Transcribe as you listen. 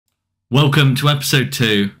Welcome to episode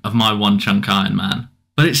 2 of my Onechunk Ironman.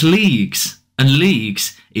 But it's leagues, and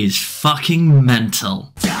leagues is fucking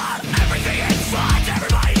mental.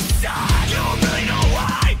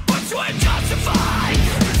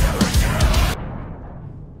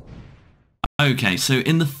 Okay, so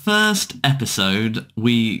in the first episode,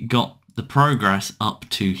 we got the progress up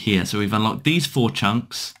to here. So we've unlocked these 4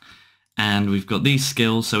 chunks. And we've got these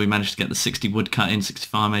skills, so we managed to get the 60 woodcutting, 60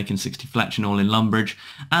 fire making, 60 fletching, all in lumberage,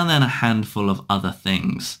 and then a handful of other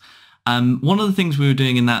things. One of the things we were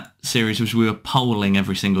doing in that series was we were polling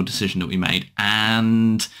every single decision that we made,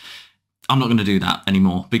 and I'm not going to do that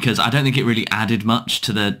anymore because I don't think it really added much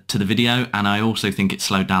to the video, and I also think it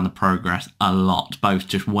slowed down the progress a lot, both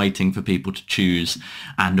just waiting for people to choose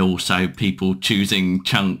and also people choosing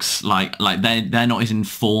chunks like they're not as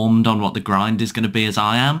informed on what the grind is going to be as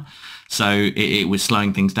I am. So it was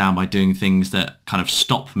slowing things down by doing things that kind of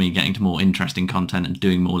stop me getting to more interesting content and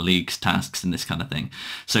doing more leagues, tasks and this kind of thing.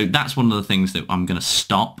 So that's one of the things that I'm going to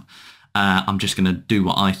stop. I'm just going to do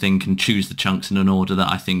what I think and choose the chunks in an order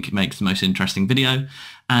that I think makes the most interesting video.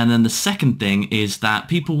 And then the second thing is that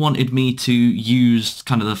people wanted me to use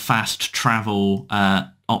kind of the fast travel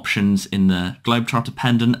options in the Globetrotter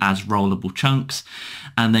pendant as rollable chunks.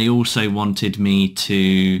 And they also wanted me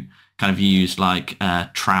to kind of use like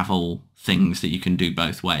travel things that you can do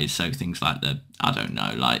both ways. So things like the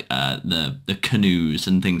canoes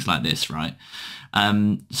and things like this, right?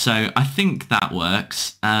 So I think that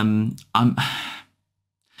works.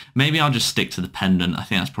 Maybe I'll just stick to the pendant. I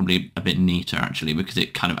think that's probably a bit neater actually, because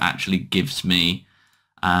it kind of actually gives me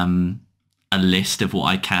a list of what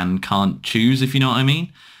I can't choose, if you know what I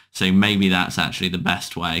mean. So maybe that's actually the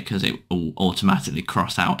best way, because it will automatically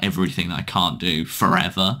cross out everything that I can't do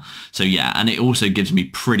forever. So yeah, and it also gives me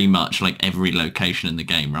pretty much like every location in the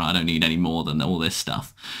game, right? I don't need any more than all this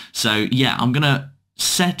stuff. So yeah, I'm going to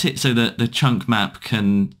set it so that the chunk map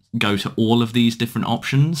can go to all of these different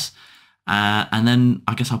options. And then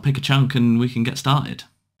I guess I'll pick a chunk and we can get started.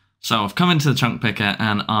 So I've come into the chunk picker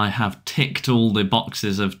and I have ticked all the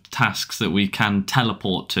boxes of tasks that we can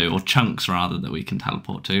teleport to, or chunks rather, that we can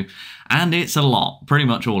teleport to. And it's a lot, pretty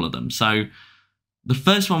much all of them. So the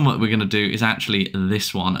first one what we're going to do is actually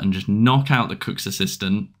this one, and just knock out the cook's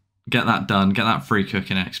assistant, get that done, get that free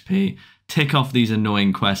cooking XP, tick off these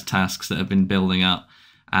annoying quest tasks that have been building up.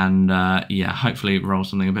 And yeah, hopefully roll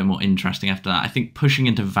something a bit more interesting after that. I think pushing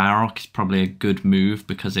into Varrock is probably a good move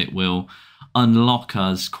because it will unlock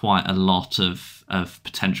us quite a lot of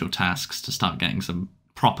potential tasks to start getting some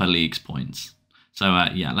proper leagues points. So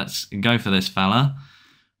yeah, let's go for this fella.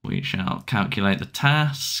 We shall calculate the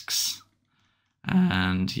tasks.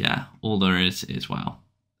 And yeah, all there is well.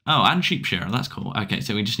 Oh, and sheep shearer, that's cool. Okay,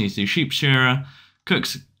 so we just need to do sheep shearer,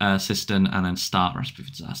 cook's assistant, and then start recipe for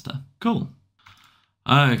disaster. Cool.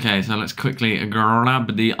 Okay, so let's quickly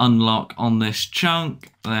grab the unlock on this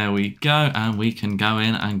chunk. There we go, and we can go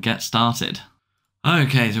in and get started.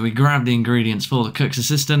 Okay, so we grab the ingredients for the cook's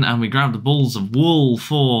assistant, and we grab the balls of wool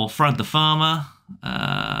for Fred the farmer.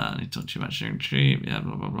 I need to talk to you about sharing sheep. Yeah,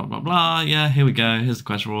 blah, blah, blah, blah, blah. Yeah, here we go. Here's the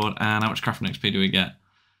quest reward. And how much crafting XP do we get?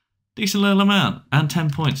 Decent little amount. And 10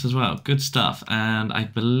 points as well. Good stuff. And I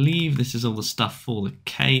believe this is all the stuff for the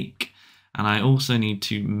cake. And I also need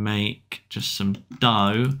to make just some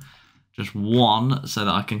dough, just one, so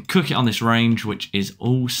that I can cook it on this range, which is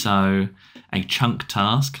also a chunk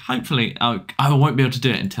task. Hopefully, I won't be able to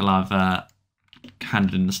do it until I've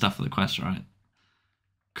handed in the stuff for the quest, right?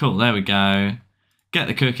 Cool, there we go. Get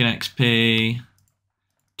the cooking XP,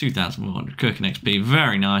 2,400 cooking XP,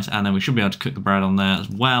 very nice. And then we should be able to cook the bread on there as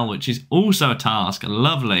well, which is also a task,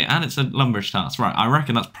 lovely. And it's a lumberage task, right? I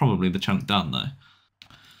reckon that's probably the chunk done though.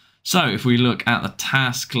 So if we look at the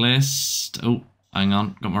task list, oh, hang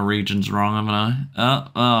on, got my regions wrong, haven't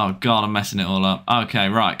I? Oh God, I'm messing it all up. Okay,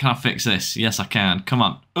 right, can I fix this? Yes, I can. Come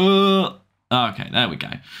on. Okay, there we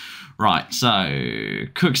go. Right, so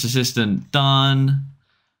cook's assistant done.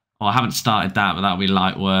 Well, I haven't started that, but that'll be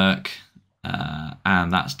light work,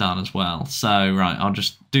 and that's done as well. So right, I'll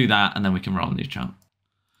just do that, and then we can roll a new chunk.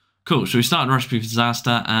 Cool. So we started recipe for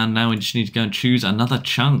disaster, and now we just need to go and choose another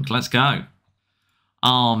chunk. Let's go.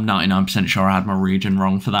 Oh, I'm 99% sure I had my region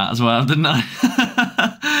wrong for that as well, didn't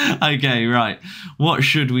I? Okay, right. What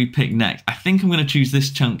should we pick next? I think I'm going to choose this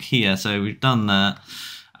chunk here. So we've done that.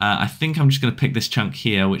 I think I'm just going to pick this chunk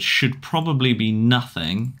here, which should probably be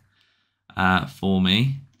nothing for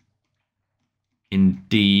me.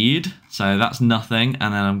 Indeed. So that's nothing.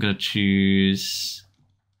 And then I'm going to choose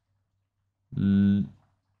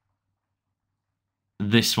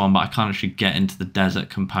this one, but I can't actually get into the desert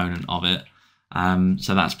component of it.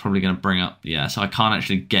 So that's probably going to bring up, yeah, so I can't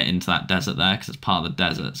actually get into that desert there because it's part of the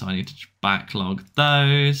desert. So I need to backlog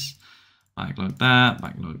those, backlog that,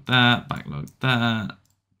 backlog that, backlog that,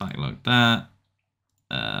 backlog that,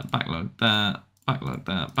 backlog that, backlog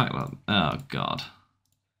that, backlog. Oh, God.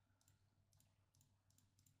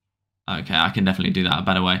 Okay, I can definitely do that a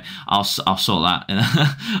better way. I'll sort that.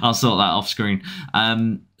 I'll sort that off screen.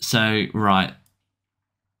 So, right.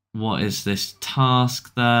 What is this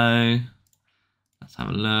task, though? Let's have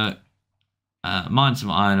a look. Mine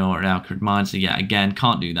some iron ore at Alcrid Mine. So yeah, again,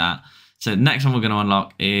 can't do that. So the next one we're going to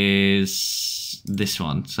unlock is this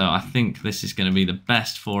one. So I think this is going to be the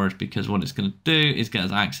best for us because what it's going to do is get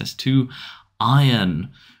us access to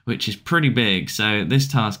iron, which is pretty big. So this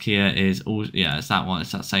task here is all, yeah, it's that one.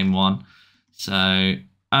 It's that same one. So,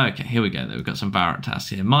 okay, here we go. We've got some Varrock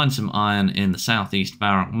tasks here. Mine some iron in the southeast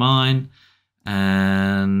Varrock mine.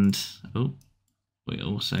 And, oh, we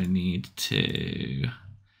also need to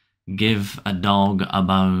give a dog a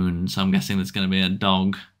bone. So I'm guessing there's going to be a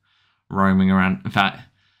dog roaming around. In fact,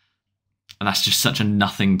 that's just such a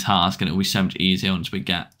nothing task, and it'll be so much easier once we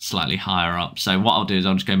get slightly higher up. So what I'll do is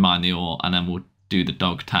I'll just go mine the ore, and then we'll do the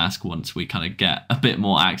dog task once we kind of get a bit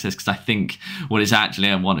more access, because I think what it's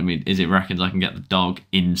actually wanting me is it reckons I can get the dog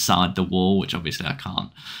inside the wall, which obviously I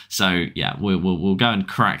can't. So yeah, we'll go and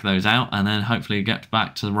crack those out, and then hopefully get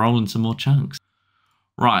back to rolling some more chunks.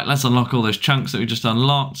 Right, let's unlock all those chunks that we just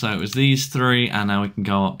unlocked. So it was these three, and now we can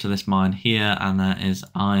go up to this mine here, and there is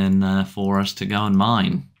iron there for us to go and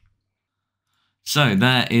mine. So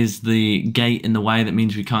there is the gate in the way. That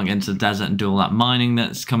means we can't get into the desert and do all that mining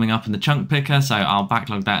that's coming up in the chunk picker. So I'll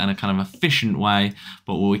backlog that in a kind of efficient way.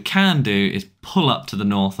 But what we can do is pull up to the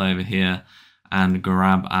north over here and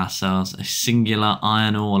grab ourselves a singular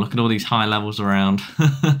iron ore. Look at all these high levels around.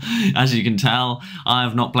 As you can tell, I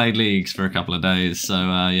have not played leagues for a couple of days. So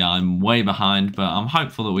yeah, I'm way behind, but I'm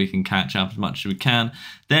hopeful that we can catch up as much as we can.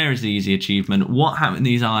 There is the easy achievement. What having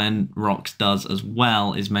these iron rocks does as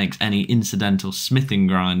well is makes any incidental smithing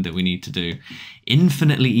grind that we need to do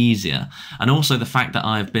infinitely easier. And also the fact that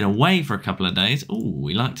I've been away for a couple of days. Oh,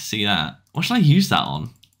 we like to see that. What should I use that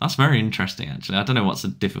on? That's very interesting, actually. I don't know what's a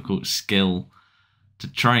difficult skill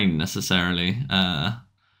to train necessarily.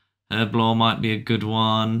 Herblore might be a good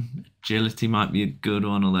one. Agility might be a good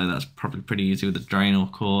one, although that's probably pretty easy with the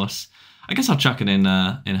Draenor course. I guess I'll chuck it in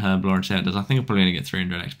Herblore and see how it does. I think I'll probably only get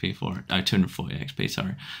 300 XP for it. Oh, 240 XP,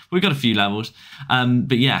 sorry. We've got a few levels.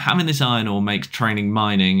 But yeah, having this iron ore makes training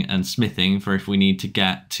mining and smithing for if we need to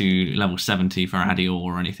get to level 70 for Addy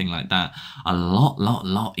ore or anything like that a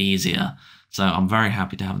lot easier. So I'm very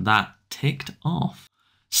happy to have that ticked off.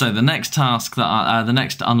 So the next task that the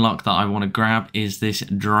next unlock that I want to grab is this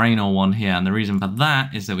Draenor one here, and the reason for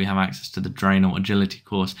that is that we have access to the Draenor agility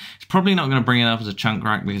course. It's probably not going to bring it up as a chunk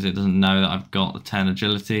rack because it doesn't know that I've got the 10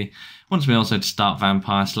 agility. It wants me also to start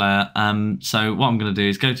Vampire Slayer. So what I'm going to do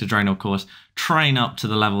is go to Draenor course, train up to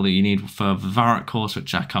the level that you need for the Varrock course,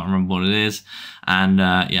 which I can't remember what it is, and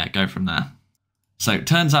yeah, go from there. So it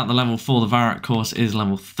turns out the level for the Varrock course is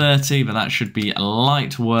level 30, but that should be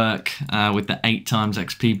light work with the 8 times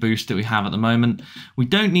XP boost that we have at the moment. We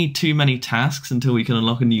don't need too many tasks until we can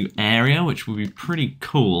unlock a new area, which would be pretty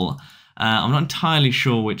cool. I'm not entirely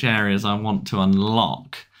sure which areas I want to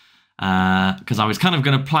unlock, because I was kind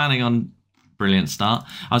of planning on... Brilliant start.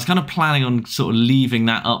 I was kind of planning on sort of leaving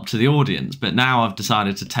that up to the audience, but now I've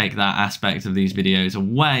decided to take that aspect of these videos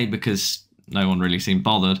away because no one really seemed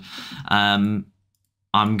bothered.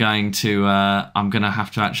 I'm going to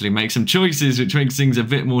have to actually make some choices, which makes things a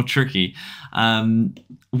bit more tricky.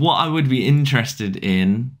 What I would be interested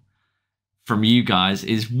in from you guys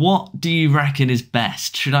is, what do you reckon is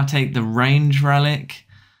best? Should I take the range relic,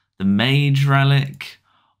 the mage relic,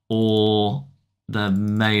 or the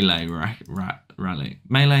melee relic?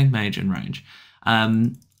 Melee, mage, and range.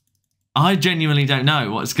 I genuinely don't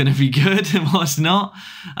know what's going to be good and what's not.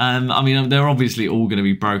 I mean, they're obviously all going to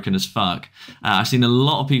be broken as fuck. I've seen a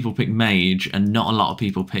lot of people pick mage and not a lot of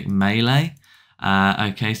people pick melee.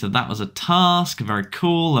 Okay, so that was a task. Very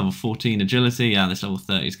cool. Level 14 agility. Yeah, this level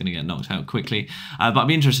 30 is going to get knocked out quickly. But I'd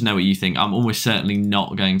be interested to know what you think. I'm almost certainly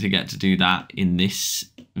not going to get to do that in this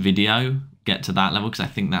video. Get to that level because I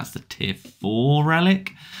think that's the tier 4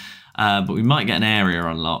 relic. But we might get an area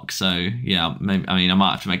unlock, so yeah, maybe, I mean, I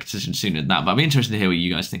might have to make a decision sooner than that, but I'd be interested to hear what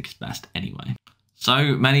you guys think is best anyway.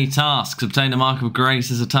 So many tasks. Obtain the Mark of Grace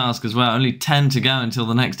as a task as well. Only 10 to go until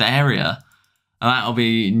the next area. And that'll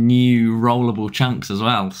be new rollable chunks as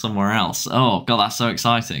well, somewhere else. Oh, God, that's so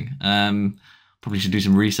exciting. Probably should do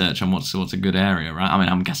some research on what's a good area, right? I mean,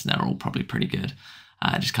 I'm guessing they're all probably pretty good.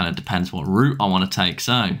 It just kind of depends what route I want to take,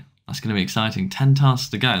 so... That's going to be exciting. 10 tasks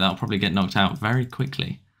to go. That'll probably get knocked out very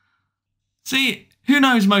quickly. See, who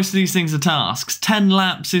knows most of these things are tasks? 10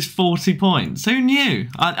 laps is 40 points. Who knew?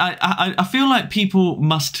 I feel like people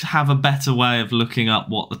must have a better way of looking up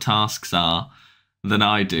what the tasks are than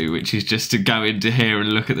I do, which is just to go into here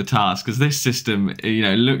and look at the tasks. Because this system, you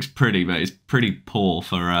know, looks pretty, but it's pretty poor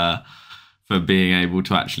for being able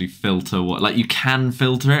to actually filter what... Like, you can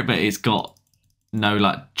filter it, but it's got no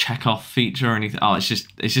like check off feature or anything. Oh, it's just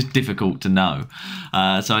difficult to know.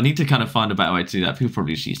 So I need to kind of find a better way to do that. People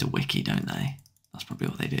probably just use a wiki, don't they? That's probably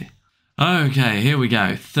what they do. Okay, here we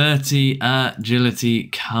go. 30 agility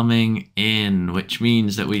coming in, which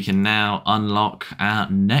means that we can now unlock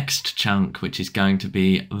our next chunk, which is going to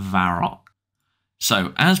be Varrock.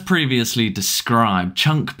 So, as previously described,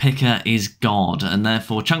 Chunk Picker is God, and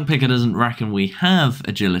therefore Chunk Picker doesn't reckon we have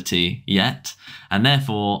agility yet, and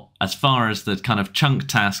therefore, as far as the kind of chunk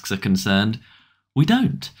tasks are concerned, we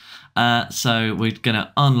don't. So we're going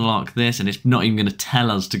to unlock this, and it's not even going to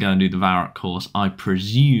tell us to go and do the Varrock course, I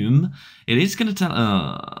presume. It is going to tell...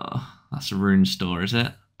 Oh, that's a rune store, is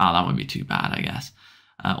it? Oh, that won't be too bad, I guess.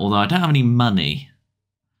 Although I don't have any money,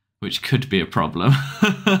 which could be a problem.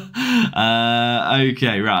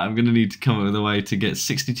 Okay, right, I'm going to need to come up with a way to get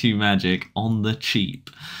 62 magic on the cheap.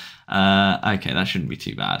 Okay, that shouldn't be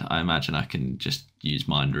too bad. I imagine I can just use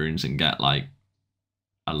mind runes and get, like,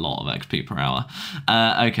 a lot of XP per hour.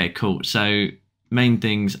 Okay, cool. So, main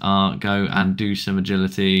things are go and do some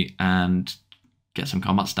agility and get some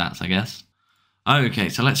combat stats, I guess. Okay,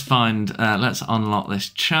 so let's unlock this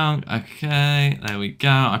chunk. Okay, there we go.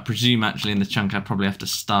 I presume actually in the chunk I probably have to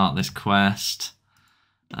start this quest.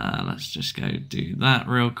 Let's just go do that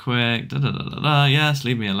real quick. Yes,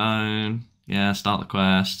 leave me alone. Yeah, start the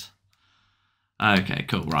quest. Okay,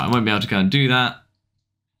 cool. Right, I won't be able to go and do that.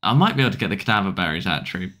 I might be able to get the cadaver berries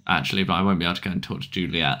actually, but I won't be able to go and talk to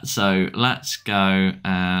Juliet. So let's go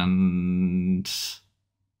and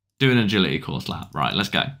do an agility course lap. Right, let's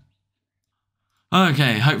go.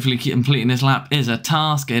 Okay, hopefully completing this lap is a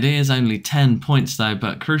task. It is only 10 points though,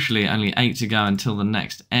 but crucially only 8 to go until the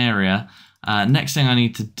next area. Next thing I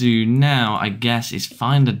need to do now, I guess, is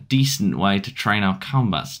find a decent way to train our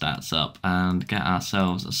combat stats up and get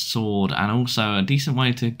ourselves a sword, and also a decent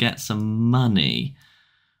way to get some money,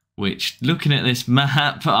 which, looking at this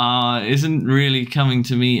map, isn't really coming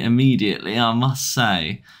to me immediately, I must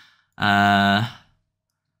say.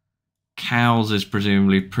 Cows is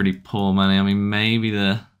presumably pretty poor money. I mean, maybe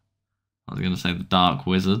I was going to say the Dark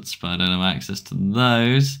Wizards, but I don't have access to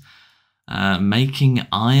those. Making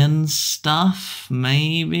iron stuff,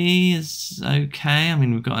 maybe, is okay. I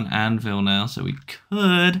mean, we've got an anvil now, so we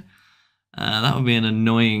could. That would be an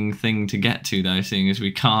annoying thing to get to, though, seeing as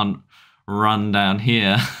we can't run down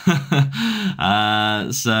here.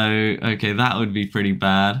 So, okay, that would be pretty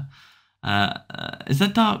bad. Is there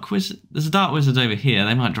Dark Wizard? There's a Dark Wizard over here.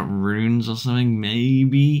 They might drop runes or something,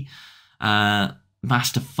 maybe.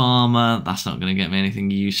 Master Farmer, that's not going to get me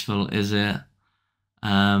anything useful, is it?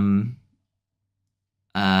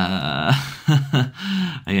 Yeah,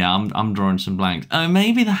 I'm drawing some blanks. Oh,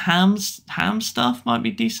 maybe the ham stuff might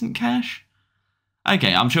be decent cash.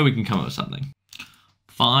 Okay, I'm sure we can come up with something.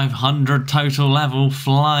 500 total level,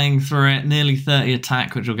 flying through it, nearly 30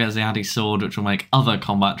 attack, which will get us the Addy sword, which will make other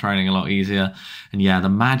combat training a lot easier. And yeah, the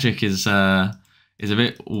magic is a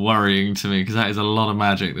bit worrying to me, because that is a lot of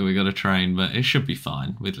magic that we got to train, but it should be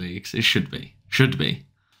fine with leagues. It should be.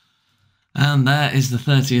 And there is the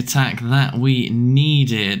 30 attack that we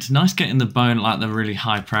needed. Nice getting the bone, like the really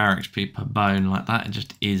high prayer XP per bone, like that. It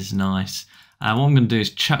just is nice. What I'm going to do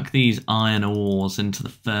is chuck these iron ores into the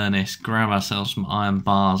furnace, grab ourselves some iron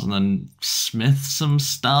bars, and then smith some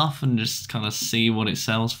stuff and just kind of see what it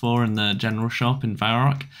sells for in the general shop in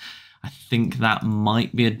Varrock. I think that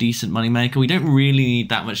might be a decent money maker. We don't really need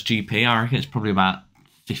that much GP. I reckon it's probably about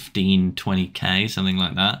 15, 20k, something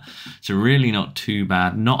like that. So really not too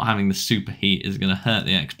bad. Not having the superheat is going to hurt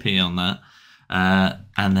the XP on that.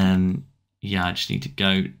 And then, yeah, I just need to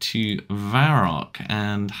go to Varrock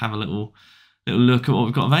and have a little look at what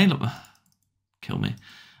we've got available. Kill me.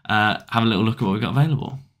 Have a little look at what we've got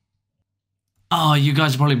available. Oh, you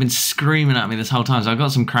guys have probably been screaming at me this whole time. So I've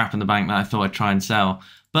got some crap in the bank that I thought I'd try and sell.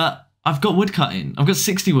 But I've got woodcutting. I've got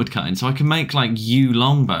 60 woodcutting, so I can make like yew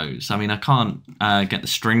longbows. I mean, I can't get the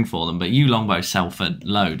string for them, but yew longbows sell for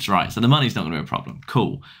loads, right? So the money's not going to be a problem.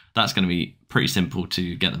 Cool. That's going to be pretty simple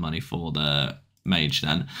to get the money for the mage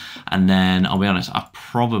then. And then, I'll be honest, I've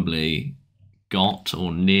probably got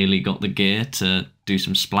or nearly got the gear to do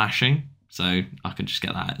some splashing. So I could just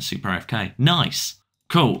get that at Super AFK. Nice.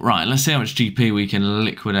 Cool, right, let's see how much GP we can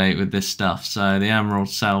liquidate with this stuff. So the emerald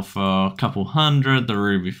sell for a couple hundred, the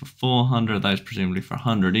ruby for 400, those presumably for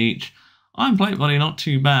 100 each. Iron plate body, not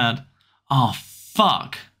too bad. Oh,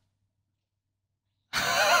 fuck.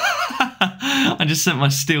 I just sent my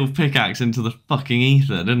steel pickaxe into the fucking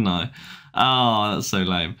ether, didn't I? Oh, that's so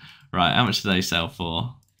lame. Right, how much do they sell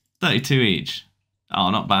for? 32 each. Oh,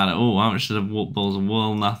 not bad at all. How much do the balls of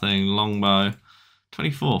wool? Nothing. Longbow.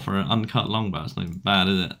 24 for an uncut longbow. It's not even bad,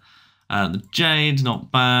 is it? The jade, not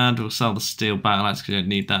bad. We'll sell the steel battle axe because we don't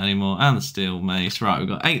need that anymore. And the steel mace. Right, we've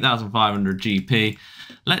got 8,500 GP.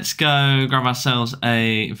 Let's go grab ourselves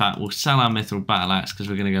a... In fact, we'll sell our mithril battle axe because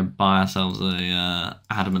we're going to go buy ourselves a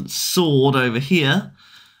adamant sword over here.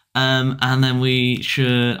 And then we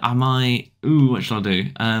should... I might... Ooh, what shall I do?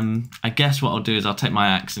 I guess what I'll do is I'll take my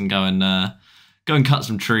axe and go and cut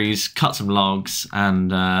some trees, cut some logs,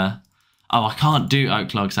 and... Oh, I can't do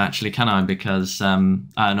oak logs, actually, can I? Because, not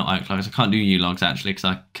oak logs, I can't do yew logs, actually, because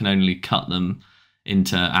I can only cut them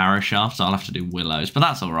into arrow shafts, so I'll have to do willows. But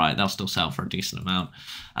that's all right, they'll still sell for a decent amount.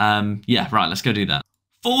 Yeah, right, let's go do that.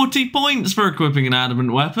 40 points for equipping an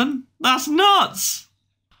adamant weapon? That's nuts!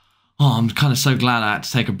 Oh, I'm kind of so glad I had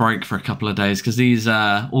to take a break for a couple of days, because these,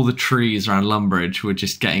 all the trees around Lumbridge were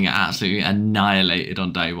just getting absolutely annihilated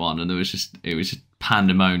on day one, and it was just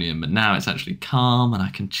pandemonium, but now it's actually calm and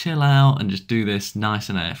I can chill out and just do this nice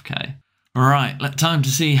and AFK. Right, time to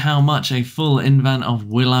see how much a full invent of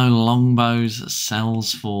willow longbows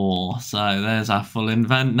sells for. So there's our full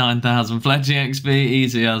invent, 9,000 fletching XP,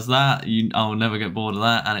 easy as that. I'll never get bored of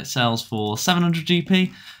that, and it sells for 700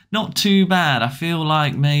 GP. Not too bad. I feel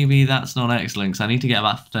like maybe that's not excellent because I need to get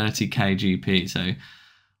about 30k GP. So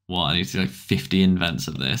what, I need to do like 50 invents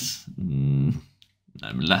of this. No,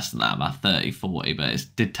 less than that, about 30, 40, but it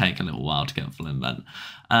did take a little while to get a full invent.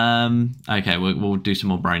 Okay, we'll do some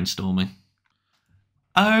more brainstorming.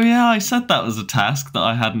 Oh yeah, I said that was a task that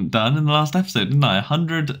I hadn't done in the last episode, didn't I?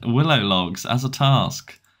 100 willow logs as a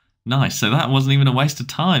task. Nice, so that wasn't even a waste of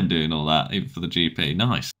time doing all that, even for the GP.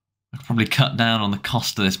 Nice. I could probably cut down on the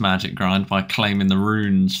cost of this magic grind by claiming the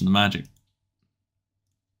runes from the magic.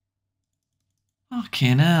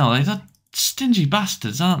 Fucking hell, they're stingy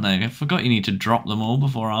bastards, aren't they? I forgot you need to drop them all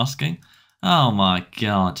before asking. Oh my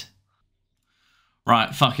god.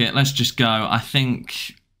 Right, fuck it, let's just go. I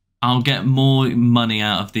think I'll get more money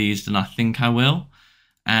out of these than I think I will.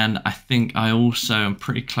 And I think I also am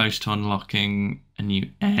pretty close to unlocking a new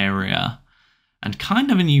area. And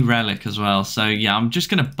kind of a new relic as well. So yeah, I'm just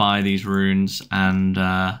going to buy these runes. And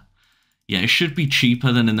yeah, it should be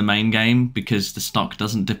cheaper than in the main game because the stock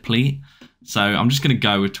doesn't deplete. So I'm just going to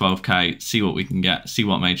go with 12k, see what we can get, see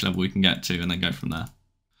what mage level we can get to, and then go from there.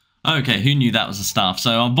 Okay, who knew that was the stuff?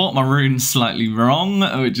 So I bought my runes slightly wrong,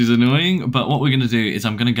 which is annoying. But what we're going to do is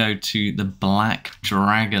I'm going to go to the Black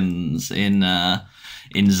Dragons in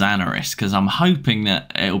Xanaris, because I'm hoping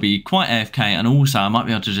that it'll be quite AFK, and also I might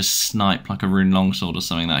be able to just snipe like a rune longsword or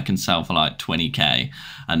something that I can sell for like 20k,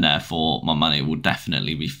 and therefore my money will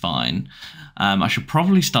definitely be fine. I should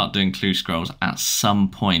probably start doing clue scrolls at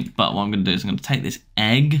some point, but what I'm going to do is I'm going to take this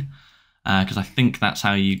egg, because I think that's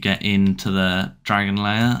how you get into the dragon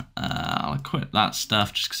lair. I'll equip that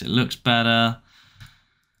stuff just because it looks better.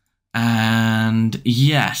 And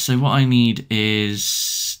yeah, so what I need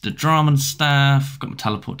is the Draman staff. I've got my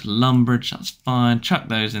teleport to Lumbridge, that's fine. Chuck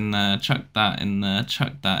those in there, chuck that in there,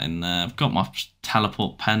 chuck that in there. I've got my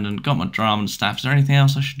teleport pendant, got my Draman staff. Is there anything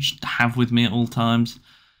else I should just have with me at all times?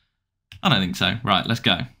 I don't think so. Right, let's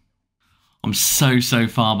go. I'm so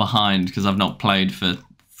far behind because I've not played for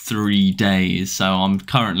 3 days, so I'm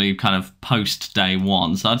currently kind of post day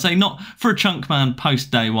 1. So I'd say not for a chunk man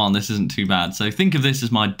post day 1, this isn't too bad. So think of this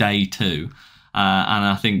as my day 2, and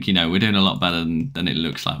I think, you know, we're doing a lot better than it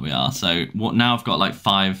looks like we are. So what now? I've got like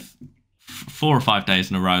 4 or 5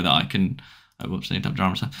 days in a row that I can. Oh, whoops, I need to have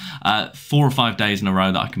drama stuff. 4 or 5 days in a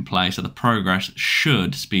row that I can play, so the progress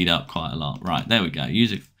should speed up quite a lot. Right, there we go.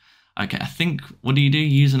 Use it. Okay, I think. What do?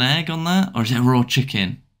 Use an egg on that, or is it a raw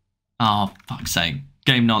chicken? Oh, fuck's sake.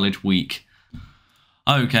 Game knowledge weak.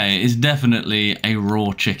 Okay, it's definitely a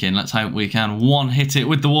raw chicken. Let's hope we can one-hit it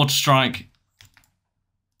with the water strike.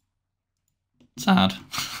 Sad.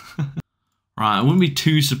 Right, I wouldn't be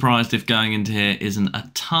too surprised if going into here isn't a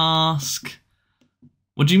task.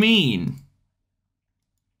 What do you mean?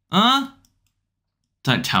 Huh?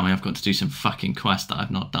 Don't tell me I've got to do some fucking quest that I've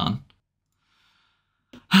not done.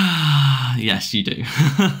 Yes, you do.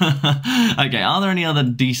 Okay, are there any other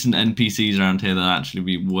decent NPCs around here that actually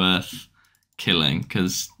be worth killing?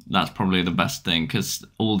 Because that's probably the best thing, because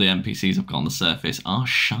all the NPCs I've got on the surface are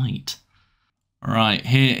shite. Right,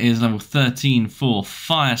 here is level 13 for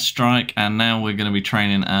Fire Strike, and now we're going to be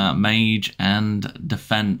training our Mage and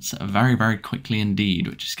Defense very, very quickly indeed,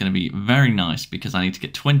 which is going to be very nice because I need to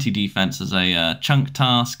get 20 Defense as a chunk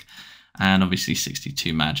task, and obviously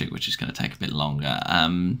 62 Magic, which is going to take a bit longer.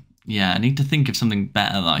 Yeah, I need to think of something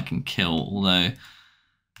better that I can kill, although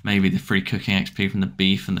maybe the free cooking XP from the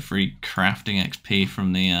beef and the free crafting XP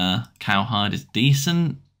from the cowhide is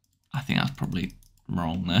decent. I think that's probably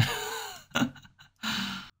wrong though.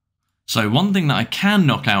 So one thing that I can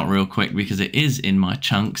knock out real quick, because it is in my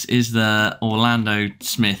chunks, is the Orlando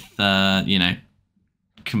Smith, you know,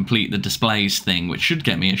 complete the displays thing, which should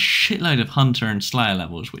get me a shitload of Hunter and Slayer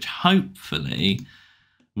levels, which hopefully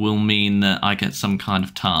will mean that I get some kind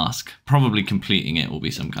of task. Probably completing it will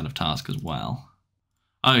be some kind of task as well.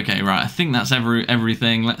 Okay, right, I think that's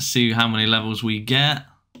everything. Let's see how many levels we get.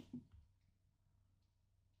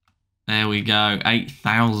 There we go,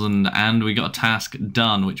 8,000, and we got a task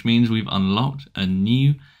done, which means we've unlocked a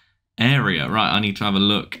new area. Right, I need to have a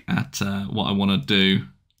look at what I want to do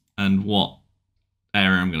and what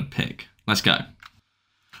area I'm going to pick. Let's go.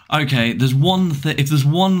 Okay, there's one thing. If there's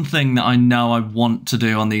one thing that I know I want to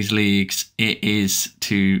do on these leagues, it is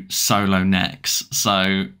to solo necks.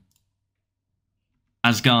 So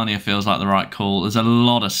Asgarnia feels like the right call. There's a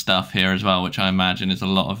lot of stuff here as well, which I imagine is a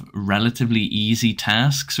lot of relatively easy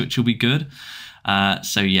tasks, which will be good.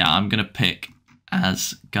 So yeah, I'm going to pick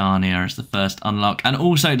Asgarnia as the first unlock. And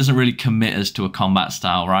also, it doesn't really commit us to a combat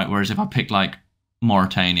style, right? Whereas if I pick like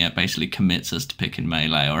Mauritania, it basically commits us to picking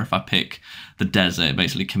melee. Or if I pick the desert, it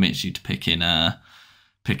basically commits you to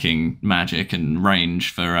picking magic and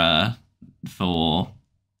range for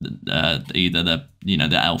either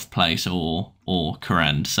the elf place or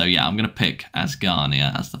Korend. So yeah, I'm going to pick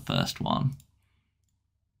Asgarnia as the first one.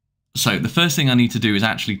 So the first thing I need to do is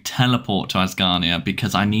actually teleport to Asgarnia,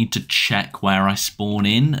 because I need to check where I spawn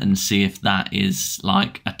in and see if that is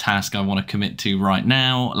like a task I want to commit to right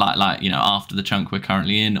now, like you know, after the chunk we're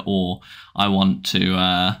currently in, or I want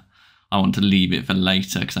to leave it for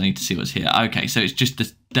later because I need to see what's here. Okay, so it's just the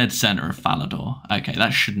dead center of Falador. Okay,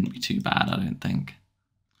 that shouldn't be too bad, I don't think.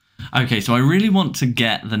 Okay, so I really want to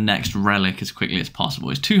get the next relic as quickly as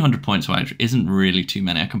possible. It's 200 points away, which isn't really too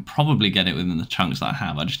many. I can probably get it within the chunks that I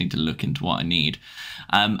have. I just need to look into what I need.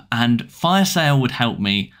 And Fire Sale would help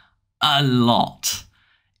me a lot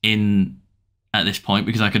at this point,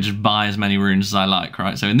 because I could just buy as many runes as I like,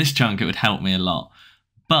 right? So in this chunk, it would help me a lot.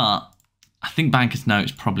 But I think Banker's Note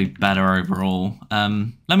is probably better overall.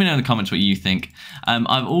 Let me know in the comments what you think.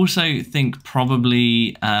 I also think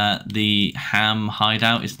probably the Ham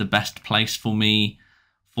hideout is the best place for me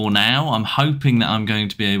for now. I'm hoping that I'm going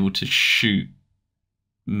to be able to shoot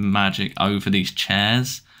magic over these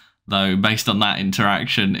chairs, though based on that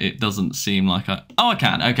interaction, it doesn't seem like I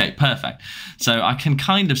can. Okay, perfect. So I can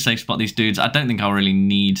kind of safe spot these dudes. I don't think I'll really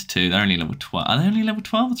need to. They're only level 12. Are they only level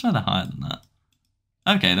 12? I'd say they're higher than that.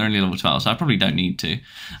 Okay, they're only level 12, so I probably don't need to.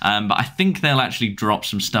 But I think they'll actually drop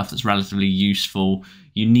some stuff that's relatively useful.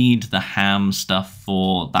 You need the Ham stuff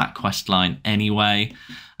for that quest line anyway.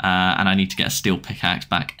 And I need to get a steel pickaxe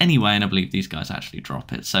back anyway, and I believe these guys actually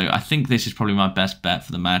drop it. So I think this is probably my best bet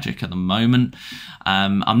for the magic at the moment.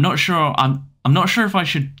 I'm not sure if I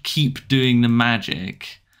should keep doing the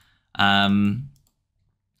magic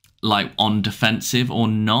like on defensive or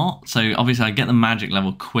not. So obviously I get the magic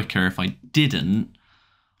level quicker if I didn't.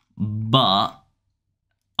 But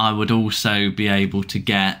I would also be able to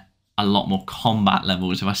get a lot more combat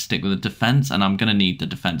levels if I stick with the defense, and I'm going to need the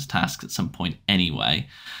defense tasks at some point anyway.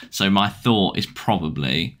 So my thought is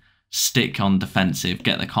probably stick on defensive,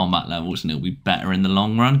 get the combat levels, and it'll be better in the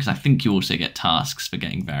long run, because I think you also get tasks for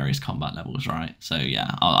getting various combat levels, right? So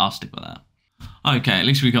yeah, I'll stick with that. Okay, at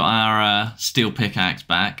least we got our steel pickaxe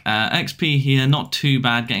back. XP here, not too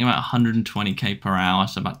bad, getting about 120k per hour,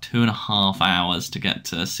 so about 2.5 hours to get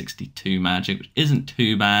to 62 magic, which isn't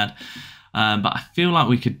too bad, but I feel like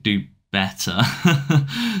we could do better.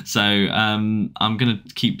 So I'm going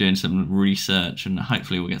to keep doing some research, and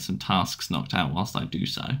hopefully we'll get some tasks knocked out whilst I do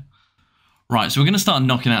so. Right, so we're going to start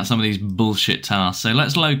knocking out some of these bullshit tasks. So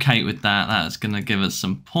let's locate with that. That's going to give us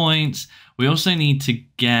some points. We also need to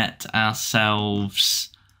get ourselves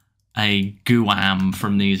a Guam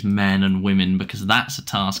from these men and women, because that's a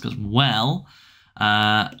task as well.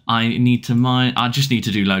 I just need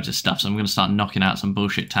to do loads of stuff, so I'm going to start knocking out some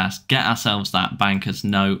bullshit tasks, get ourselves that Banker's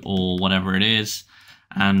Note or whatever it is,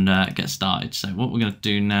 and get started. So what we're going to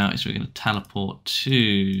do now is we're going to teleport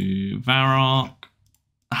to Varrock.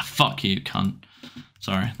 Ah, fuck you, cunt.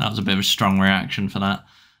 Sorry, that was a bit of a strong reaction for that.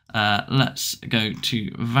 Let's go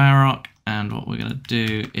to Varrock, and what we're going to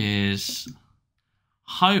do is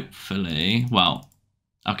hopefully, well,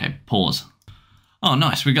 okay, pause. Oh,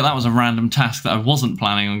 nice. That was a random task that I wasn't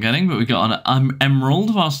planning on getting, but we got an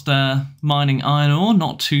emerald whilst mining iron ore.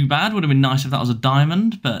 Not too bad. Would have been nice if that was a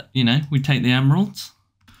diamond, but, you know, we take the emeralds.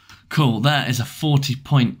 Cool. That is a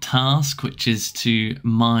 40-point task, which is to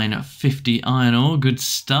mine 50 iron ore. Good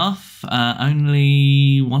stuff.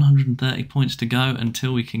 Only 130 points to go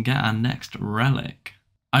until we can get our next relic.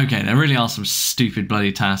 Okay, there really are some stupid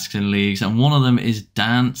bloody tasks in leagues, and one of them is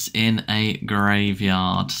dance in a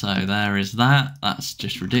graveyard. So there is that. That's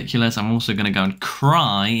just ridiculous. I'm also going to go and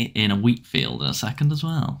cry in a wheat field in a second as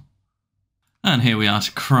well. And here we are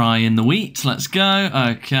to cry in the wheat. Let's go.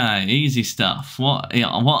 Okay, easy stuff. What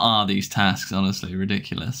are these tasks, honestly?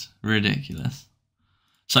 Ridiculous. Ridiculous.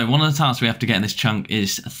 So one of the tasks we have to get in this chunk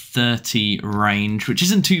is 30 range, which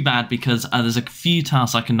isn't too bad because there's a few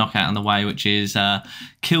tasks I can knock out in the way, which is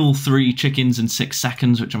kill 3 chickens in 6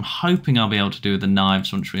 seconds, which I'm hoping I'll be able to do with the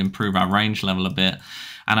knives once we improve our range level a bit.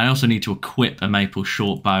 And I also need to equip a maple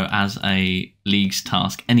short bow as a leagues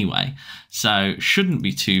task anyway, so shouldn't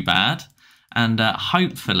be too bad. And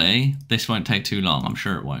hopefully this won't take too long. I'm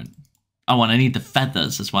sure it won't. Oh, and I need the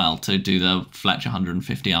feathers as well to do the Fletch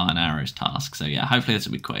 150 iron arrows task. So yeah, hopefully this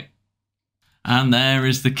will be quick. And there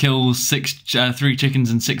is the kill 3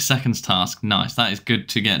 chickens in 6 seconds task. Nice, that is good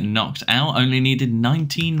to get knocked out. Only needed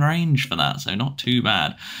 19 range for that, so not too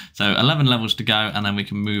bad. So 11 levels to go, and then we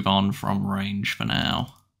can move on from range for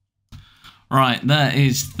now. Right, there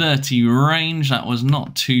is 30 range. That was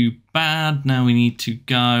not too bad. Now we need to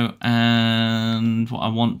go, and what I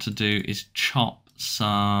want to do is chop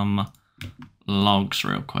some logs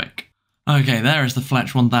real quick. Okay, there is the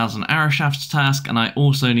Fletch 1000 arrow shafts task, and I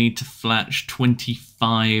also need to fletch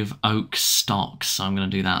 25 oak stocks, so I'm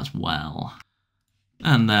going to do that as well.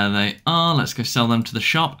 And there they are. Let's go sell them to the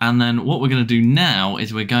shop, and then what we're going to do now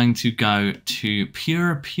is we're going to go to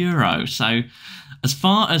Puro. So as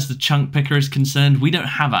far as the chunk picker is concerned, we don't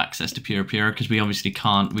have access to Puro because we obviously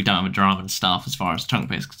can't, we don't have a Draven staff as far as chunk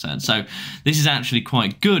picker is concerned. So this is actually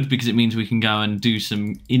quite good because it means we can go and do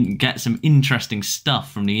get some interesting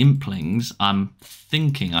stuff from the implings. I'm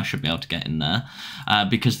thinking I should be able to get in there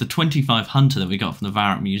because the 25 hunter that we got from the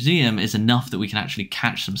Varrock Museum is enough that we can actually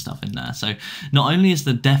catch some stuff in there. So not only is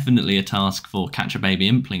there definitely a task for catch a baby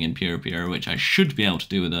impling in Puro, which I should be able to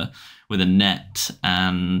do with a net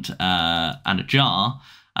and a jar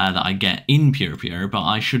that I get in Puro, but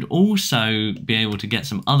I should also be able to get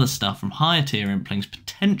some other stuff from higher tier implings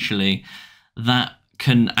potentially that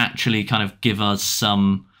can actually kind of give us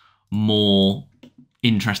some more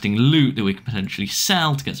interesting loot that we can potentially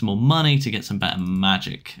sell to get some more money, to get some better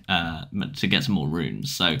magic, to get some more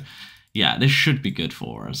runes. So yeah, this should be good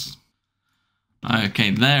for us. Okay,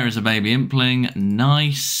 there is a baby impling.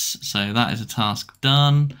 Nice. So that is a task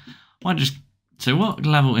done. So what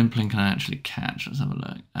level impling can I actually catch? Let's have a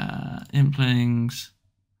look. Implings.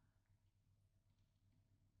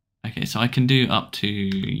 Okay, so I can do up to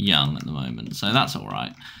young at the moment, so that's all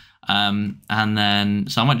right. And then,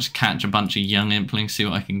 so I might just catch a bunch of young implings, see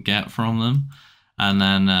what I can get from them, and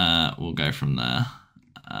then we'll go from there.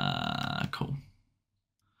 Cool.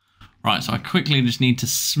 Right, so I quickly just need to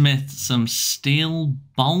smith some steel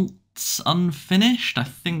bolts unfinished. I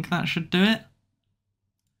think that should do it.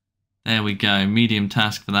 There we go, medium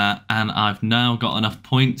task for that, and I've now got enough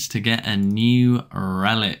points to get a new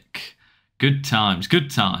relic. Good times, good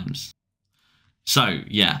times. So,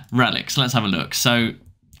 yeah, relics, let's have a look. So,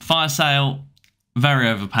 fire sale, very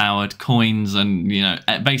overpowered, coins, and, you know,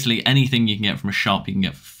 basically anything you can get from a shop you can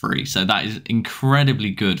get for free. So that is incredibly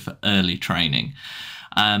good for early training.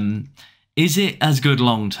 Is it as good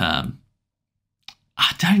long term?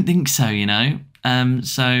 I don't think so, you know.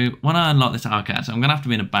 So when I unlock this, okay, so I'm going to have to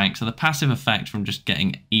be in a bank. So the passive effect from just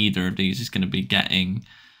getting either of these is going to be getting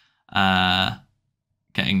that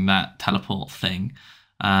teleport thing,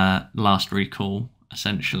 last recall,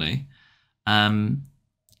 essentially.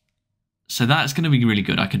 So that's going to be really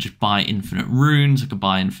good. I could just buy infinite runes, I could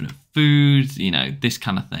buy infinite food, you know, this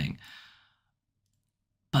kind of thing.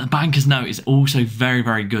 But the Banker's Note is also very,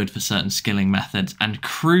 very good for certain skilling methods. And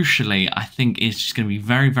crucially, I think it's just going to be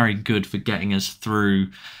very, very good for getting us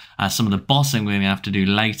through some of the bossing we're going to have to do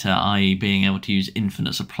later, i.e. being able to use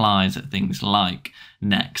infinite supplies at things like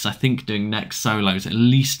Nex. I think doing Nex solos, at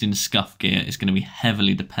least in Scuff Gear, is going to be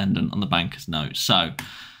heavily dependent on the Banker's Note. So,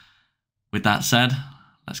 with that said,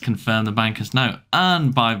 let's confirm the Banker's Note.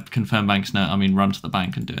 And by confirm Banker's Note, I mean run to the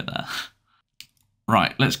bank and do it there.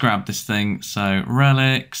 Right, let's grab this thing. So,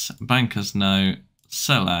 relics, Banker's Note,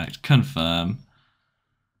 select, confirm.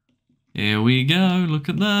 Here we go, look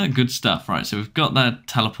at that, good stuff. Right, so we've got that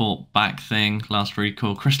teleport back thing, last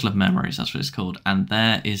recall, Crystal of Memories, that's what it's called. And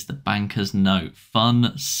there is the Banker's Note,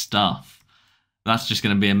 fun stuff. That's just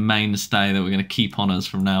going to be a mainstay that we're going to keep on us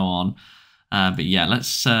from now on. But yeah,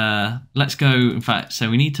 let's go, in fact, so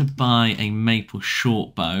we need to buy a maple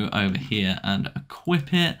short bow over here and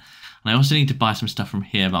equip it. And I also need to buy some stuff from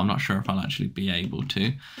here, but I'm not sure if I'll actually be able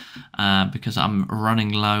to because I'm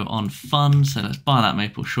running low on funds. So let's buy that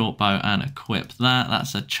maple short bow and equip that.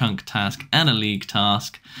 That's a chunk task and a league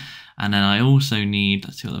task. And then I also need,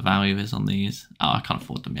 let's see what the value is on these. Oh, I can't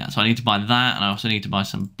afford them yet. So I need to buy that, and I also need to buy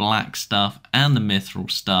some black stuff and the mithril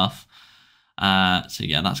stuff. So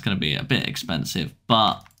yeah, that's going to be a bit expensive,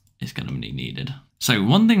 but it's going to be needed. So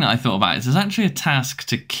one thing that I thought about is there's actually a task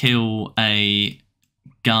to kill a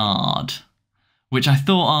guard, which I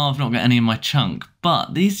thought, oh, I've not got any in my chunk,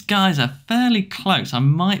 but these guys are fairly close. I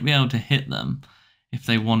might be able to hit them if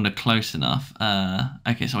they wander close enough.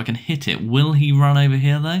 Okay, so I can hit it. Will he run over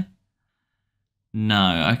here though?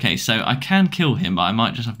 No. Okay, so I can kill him, but I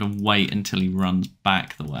might just have to wait until he runs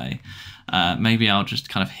back the way. Maybe I'll just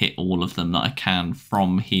kind of hit all of them that I can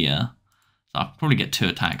from here. So I'll probably get 2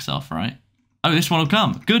 attacks off, right? Oh, this one will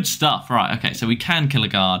come. Good stuff. Right, okay, so we can kill a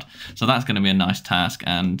guard. So that's going to be a nice task.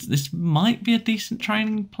 And this might be a decent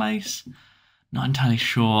training place. Not entirely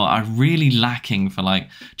sure. I'm really lacking for, like,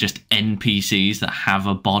 just NPCs that have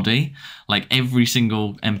a body. Like, every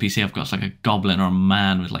single NPC I've got is like a goblin or a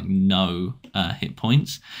man with, like, no hit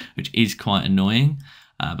points, which is quite annoying.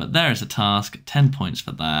 But there is a task, 10 points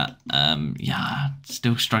for that. Yeah,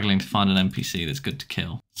 still struggling to find an NPC that's good to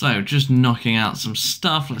kill. So, just knocking out some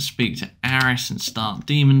stuff. Let's speak to Aris and start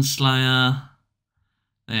Demon Slayer.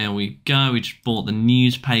 There we go. We just bought the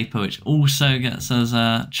newspaper, which also gets us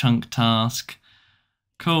a chunk task.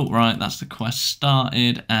 Cool, right, that's the quest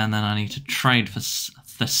started. And then I need to trade for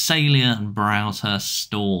Thessalia and browse her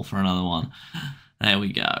store for another one. There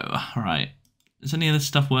we go. Right. Is any of this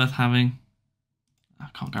stuff worth having? I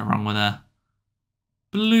can't go wrong with her.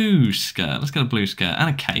 Blue skirt. Let's get a blue skirt and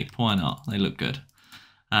a cape. Why not? They look good.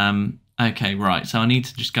 Okay, right. So I need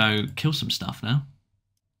to just go kill some stuff now.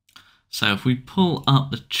 So if we pull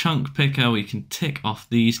up the chunk picker, we can tick off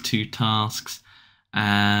these 2 tasks.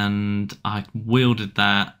 And I wielded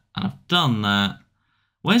that, and I've done that.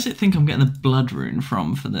 Where does it think I'm getting the blood rune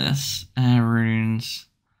from for this? Air runes.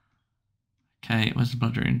 Okay, where's the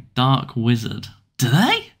blood rune? Dark Wizard. Do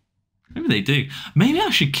they? Maybe they do. Maybe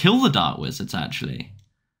I should kill the Dark Wizards, actually.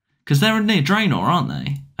 Because they're near Draenor, aren't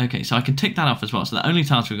they? Okay, so I can tick that off as well. So the only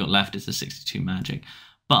task we've got left is the 62 magic.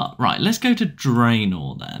 But, right, let's go to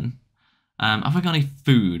Draenor then. Have I got any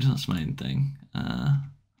food? That's the main thing.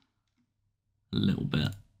 A little bit.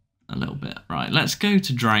 Right, let's go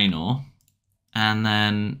to Draenor. And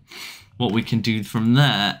then what we can do from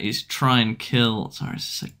there is try and kill... Sorry, it's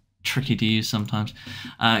so tricky to use sometimes.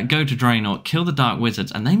 Go to Draenor, kill the Dark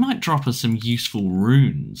Wizards, and they might drop us some useful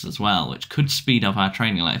runes as well, which could speed up our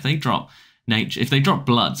training. Like if they drop nature, if they drop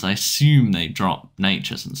bloods, I assume they drop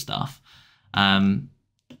natures and stuff. And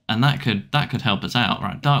that could help us out.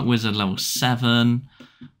 Right, Dark Wizard level 7.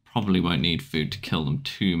 Probably won't need food to kill them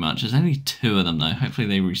too much. There's only 2 of them though. Hopefully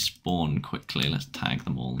they respawn quickly. Let's tag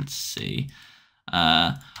them all and see.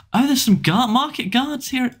 Oh, there's some market guards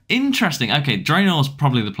here. Interesting. Okay, Draenor's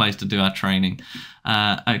probably the place to do our training.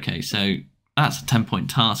 Okay, so that's a 10-point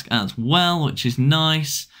task as well, which is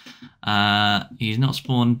nice. He's not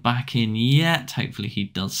spawned back in yet. Hopefully he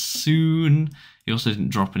does soon. He also didn't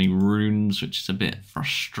drop any runes, which is a bit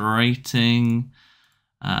frustrating.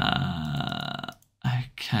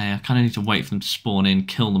 Okay, I kind of need to wait for them to spawn in,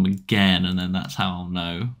 kill them again, and then that's how I'll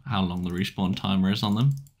know how long the respawn timer is on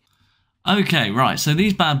them. Okay, right, so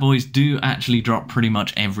these bad boys do actually drop pretty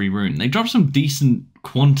much every rune. They drop some decent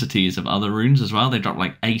quantities of other runes as well. They drop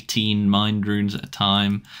like 18 mind runes at a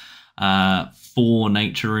time, 4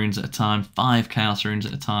 nature runes at a time, 5 chaos runes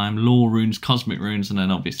at a time, lore runes, cosmic runes, and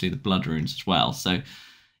then obviously the blood runes as well. So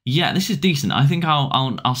yeah, this is decent. I think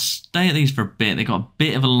I'll stay at these for a bit. They got a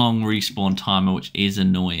bit of a long respawn timer, which is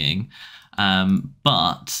annoying.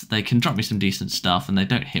 But they can drop me some decent stuff and they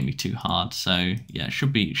don't hit me too hard. So yeah, it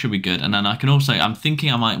should be good. And then I can also, I'm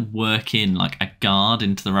thinking I might work in like a guard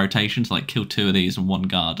into the rotation, so like kill 2 of these and 1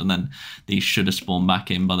 guard, and then these should have spawned back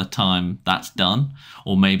in by the time that's done.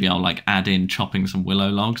 Or maybe I'll like add in chopping some willow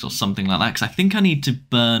logs or something like that, because I think I need to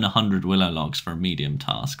burn 100 willow logs for a medium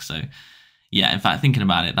task. So yeah, in fact, thinking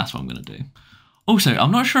about it, that's what I'm going to do. Also,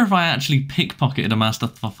 I'm not sure if I actually pickpocketed a Master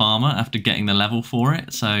Farmer after getting the level for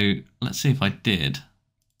it, so let's see if I did.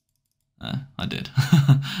 I did.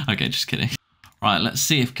 Okay, just kidding. Right, let's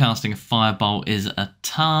see if casting a Firebolt is a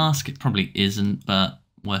task. It probably isn't, but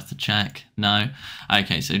Worth a check? No?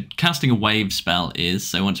 Okay, so casting a wave spell is,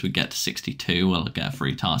 so once we get to 62, we'll get a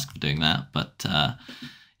free task for doing that. But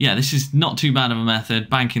yeah, this is not too bad of a method.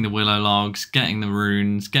 Banking the willow logs, getting the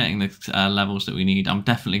runes, getting the levels that we need. I'm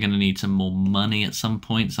definitely going to need some more money at some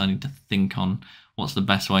point, so I need to think on what's the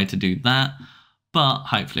best way to do that. But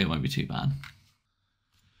hopefully it won't be too bad.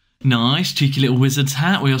 Nice, cheeky little wizard's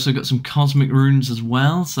hat. We also got some cosmic runes as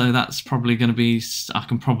well, so that's probably going to be... I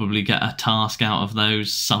can probably get a task out of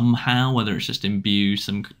those somehow, whether it's just imbue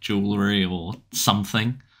some jewellery or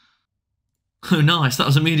something. Oh, nice, that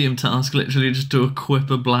was a medium task, literally just to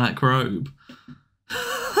equip a black robe.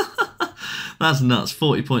 That's nuts,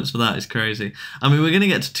 40 points for that is crazy. I mean, we're going to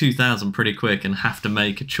get to 2,000 pretty quick and have to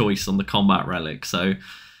make a choice on the combat relic, so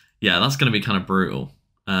yeah, that's going to be kind of brutal.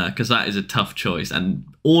 Because that is a tough choice, and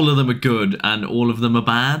all of them are good and all of them are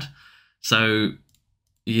bad. So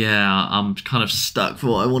yeah, I'm kind of stuck for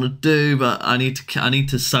what I want to do, but I need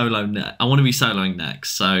to solo next. I want to be soloing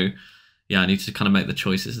next, so yeah, I need to kind of make the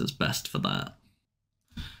choices that's best for that.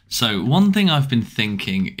 So one thing I've been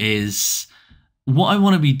thinking is what I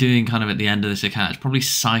want to be doing kind of at the end of this account is probably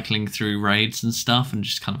cycling through raids and stuff and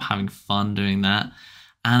just kind of having fun doing that.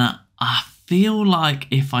 And I feel like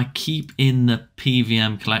if I keep in the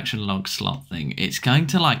PVM collection log slot thing, it's going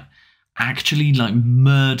to like actually like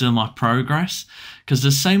murder my progress, because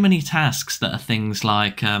there's so many tasks that are things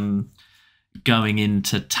like going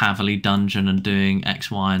into Taverley Dungeon and doing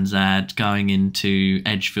X, Y, and Z, going into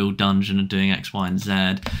Edgefield Dungeon and doing X, Y, and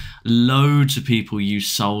Z. Loads of people use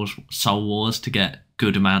Soul Wars to get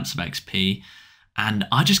good amounts of XP. And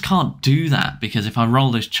I just can't do that, because if I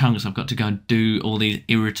roll those chunks, I've got to go and do all these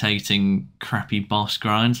irritating, crappy boss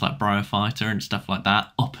grinds like Biofighter and stuff like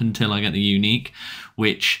that up until I get the unique,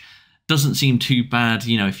 which doesn't seem too bad,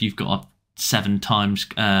 you know, if you've got a 5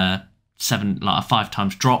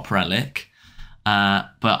 times drop relic. But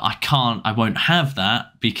I won't have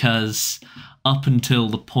that, because up until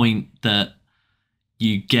the point that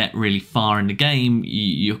you get really far in the game,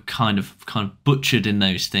 you're kind of butchered in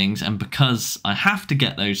those things. And because I have to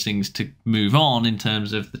get those things to move on in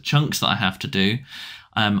terms of the chunks that I have to do,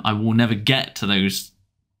 I will never get to those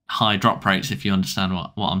high drop rates, if you understand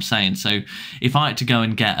what I'm saying. So if I had to go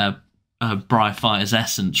and get a Biofighter's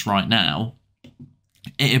Essence right now,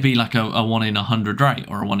 it'd be like a 1 in 100 rate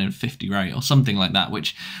or a 1 in 50 rate or something like that,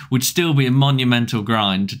 which would still be a monumental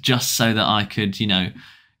grind just so that I could, you know,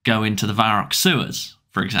 go into the Varrock sewers,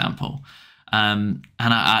 for example. And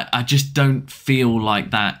I just don't feel like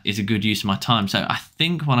that is a good use of my time. So I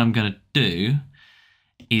think what I'm going to do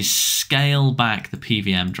is scale back the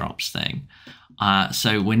PVM drops thing.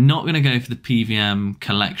 So we're not going to go for the PVM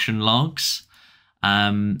collection logs.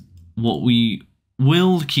 What we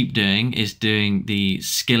will keep doing is doing the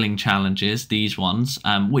skilling challenges, these ones,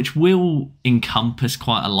 which will encompass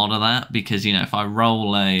quite a lot of that, because, you know, if I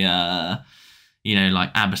roll a... you know,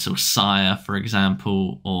 like Abyssal Sire, for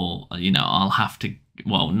example, or, you know, I'll have to,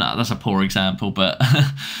 well, no, that's a poor example, but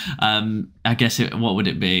I guess what would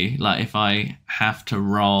it be? Like if I have to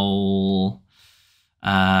roll,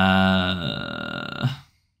 I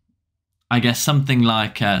guess something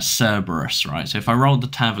like Cerberus, right? So if I rolled the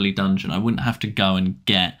Taverley Dungeon, I wouldn't have to go and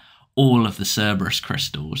get all of the Cerberus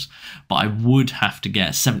crystals, but I would have to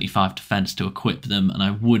get 75 defense to equip them, and I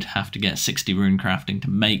would have to get 60 rune crafting to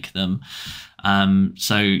make them.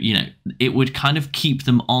 So, you know, it would kind of keep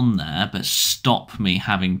them on there, but stop me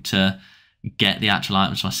having to get the actual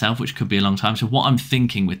items myself, which could be a long time. So what I'm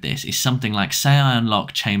thinking with this is something like, say I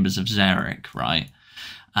unlock Chambers of Xeric, right?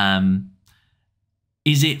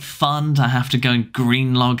 Is it fun to have to go and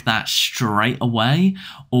green log that straight away?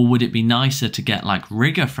 Or would it be nicer to get like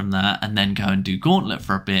Rigor from that and then go and do Gauntlet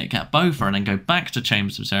for a bit, get Bofur, and then go back to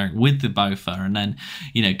Chambers of Xeric with the Bofur, and then,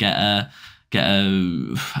 you know, get a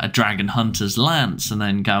Dragon Hunter's Lance, and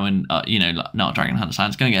then go and, you know, not a Dragon Hunter's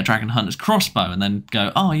Lance, go and get a Dragon Hunter's Crossbow, and then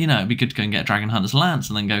go, oh, you know, it'd be good to go and get a Dragon Hunter's Lance,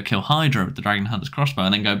 and then go kill Hydra with the Dragon Hunter's Crossbow,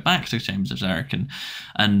 and then go back to Chambers of Xeric and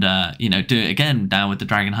you know, do it again down with the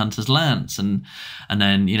Dragon Hunter's Lance, and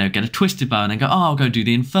then, you know, get a Twisted Bow, and then go, oh, I'll go do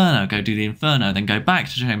the Inferno, then go back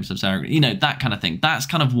to Chambers of Xeric, you know, that kind of thing. That's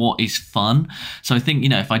kind of what is fun. So I think, you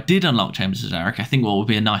know, if I did unlock Chambers of Xeric, I think what would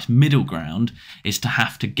be a nice middle ground is to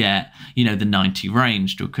have to get, you know, the 90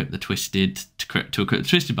 range to equip the Twisted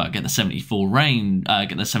Bow, get the 74 range,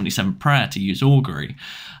 get the 77 prayer to use augury,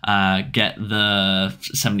 get the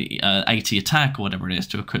 80 attack or whatever it is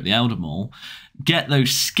to equip the Elder Maul, get those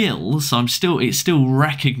skills. So it's still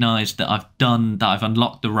recognized that I've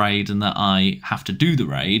unlocked the raid and that I have to do the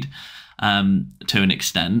raid to an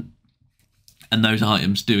extent, and those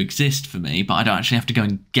items do exist for me, but I don't actually have to go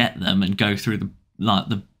and get them and go through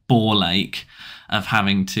the ball ache of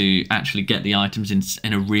having to actually get the items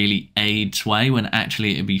in a really AIDS way, when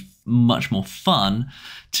actually it'd be much more fun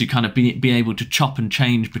to kind of be able to chop and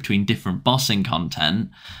change between different bossing content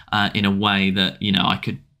in a way that, you know, I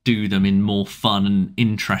could do them in more fun and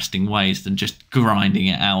interesting ways than just grinding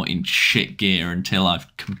it out in shit gear until I've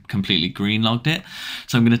completely greenlogged it.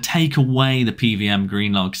 So I'm going to take away the PVM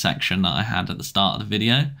greenlog section that I had at the start of the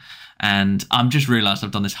video, and I'm just realised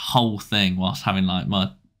I've done this whole thing whilst having like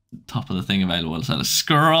my top of the thing available. So let's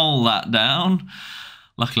scroll that down.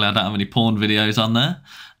 Luckily I don't have any porn videos on there.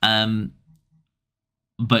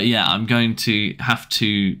 But yeah, I'm going to have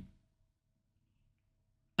to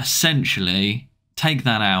essentially take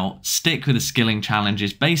that out, stick with the skilling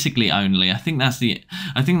challenges basically only. I think that's the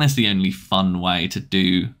only fun way to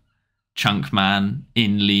do Chunk Man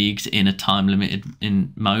in leagues in a time limited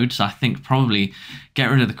mode. So I think probably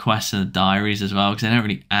get rid of the quests and the diaries as well, because they don't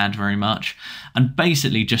really add very much, and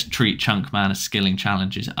basically just treat Chunk Man as skilling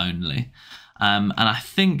challenges only. And I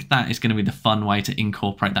think that is going to be the fun way to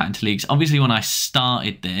incorporate that into leagues. Obviously, when I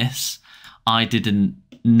started this, I didn't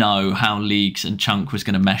know how leagues and Chunk was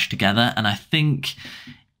going to mesh together. And I think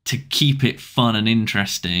to keep it fun and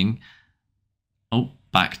interesting... Oh,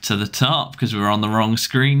 back to the top, because we're on the wrong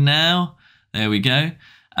screen now. There we go.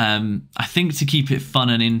 I think to keep it fun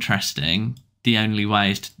and interesting, the only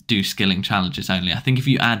way is to do skilling challenges only. I think if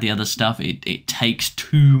you add the other stuff, it takes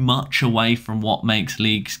too much away from what makes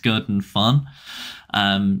leagues good and fun.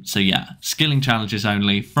 So yeah, skilling challenges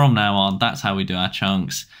only from now on. That's how we do our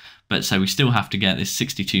chunks. But so we still have to get this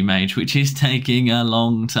 62 mage, which is taking a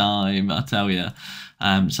long time, I tell you.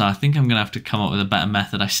 So I think I'm going to have to come up with a better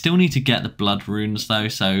method. I still need to get the blood runes though,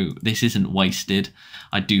 so this isn't wasted.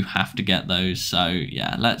 I do have to get those. So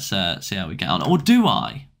yeah, let's see how we get on. Or do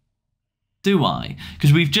I? Do I?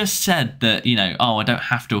 Because we've just said that, you know, oh, I don't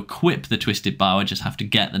have to equip the Twisted Bow, I just have to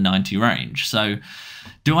get the 90 range. So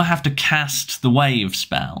do I have to cast the wave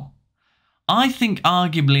spell? I think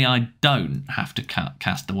arguably I don't have to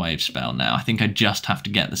cast the wave spell now. I think I just have to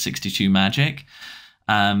get the 62 magic.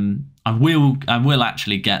 I will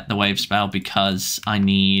actually get the wave spell because I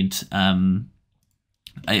need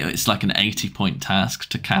it's like an 80-point task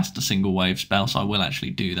to cast a single wave spell, so I will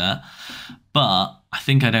actually do that. But I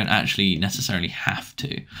think I don't actually necessarily have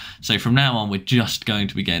to. So from now on, we're just going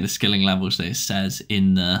to be getting the skilling levels that it says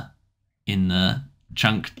in the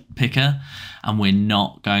chunk picker, and we're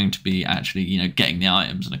not going to be actually, you know, getting the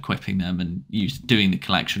items and equipping them and doing the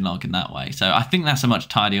collection log in that way. So I think that's a much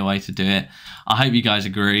tidier way to do it. I hope you guys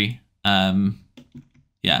agree.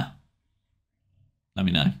 Yeah, let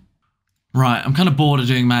me know. Right, I'm kind of bored of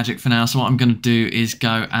doing magic for now, so what I'm going to do is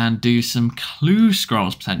go and do some clue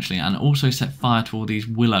scrolls potentially, and also set fire to all these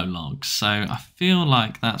willow logs. So I feel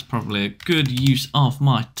like that's probably a good use of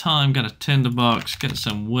my time. Get a tinderbox, get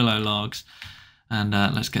some willow logs, and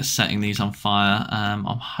let's get setting these on fire. I'm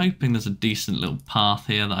hoping there's a decent little path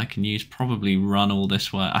here that I can use, probably run all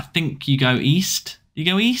this way. I think you go east. You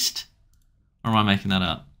go east? Or am I making that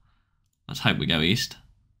up? Let's hope we go east.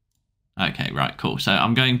 Okay, right, cool. So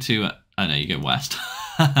I'm going to... oh no, you go west.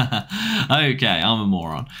 Okay, I'm a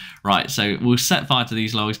moron. Right, so we'll set fire to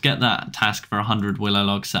these logs, get that task for 100 willow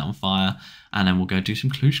logs set on fire, and then we'll go do some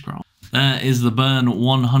clue scroll. There is the burn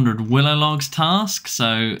 100 willow logs task,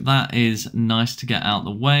 so that is nice to get out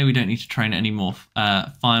the way. We don't need to train any more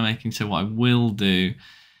fire making, so what I will do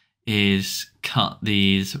is cut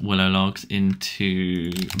these willow logs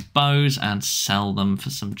into bows and sell them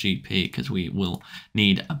for some GP, because we will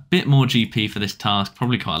need a bit more GP for this task,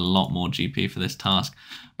 probably quite a lot more GP for this task,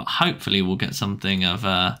 but hopefully we'll get something of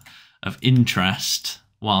interest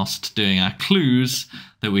whilst doing our clues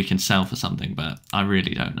that we can sell for something, but I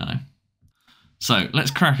really don't know. So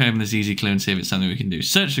let's crack open this easy clue and see if it's something we can do.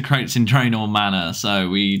 Search the crates in Draenor Manor. So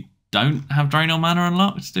we don't have Draenor Manor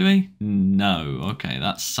unlocked, do we? No. Okay,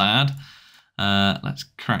 that's sad. Let's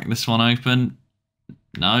crack this one open.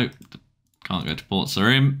 No, can't go to Port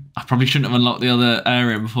Sarim. I probably shouldn't have unlocked the other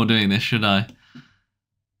area before doing this, should I?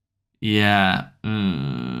 Yeah.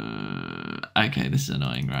 Okay, this is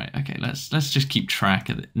annoying, right? Okay, let's just keep track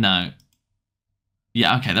of it. No.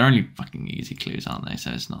 Yeah, okay, they're only fucking easy clues, aren't they? So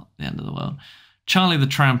it's not the end of the world. Charlie the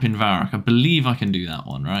Tramp in Varrock. I believe I can do that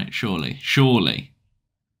one, right? Surely. Surely.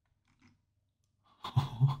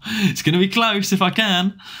 It's going to be close if I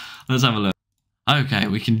can. Let's have a look. Okay,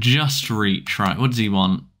 we can just reach. Right, what does he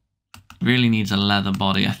want? Really needs a leather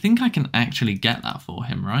body. I think I can actually get that for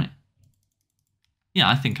him, right? Yeah,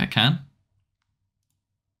 I think I can.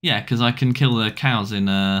 Yeah, because I can kill the cows in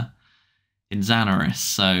Xanaris.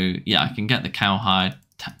 So, yeah, I can get the cowhide.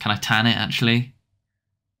 Can I tan it, actually?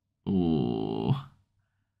 Ooh.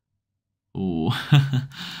 Ooh.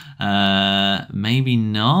 Maybe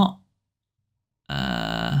not.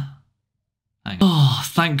 Oh,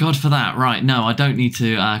 thank God for that. Right, no, I don't need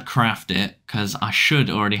to craft it, because I should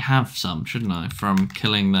already have some, shouldn't I, from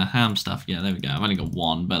killing the ham stuff. Yeah, there we go. I've only got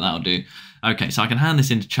one, but that'll do. Okay, so I can hand this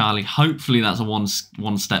into Charlie. Hopefully that's a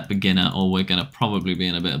one-step beginner, or we're going to probably be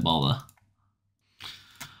in a bit of bother.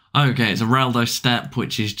 Okay, it's a Reldo step,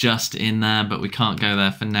 which is just in there, but we can't go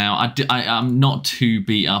there for now. I'm not too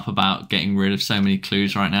beat up about getting rid of so many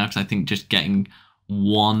clues right now, because I think just getting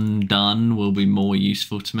one done will be more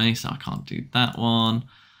useful to me, so I can't do that one.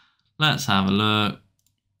 Let's have a look.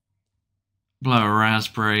 Blow a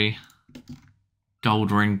raspberry.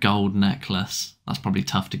 Gold ring, gold necklace. That's probably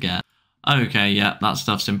tough to get. Okay, yeah, that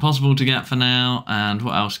stuff's impossible to get for now. And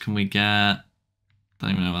what else can we get?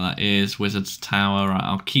 Don't even know what that is. Wizard's Tower. Right,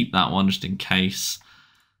 I'll keep that one just in case.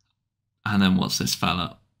 And then what's this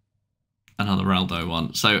fella? Another Reldo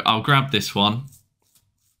one. So I'll grab this one.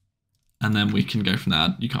 And then we can go from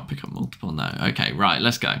there. You can't pick up multiple, no. Okay, right,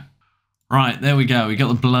 let's go. Right, there we go. We got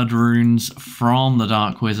the blood runes from the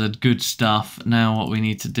Dark Wizard. Good stuff. Now what we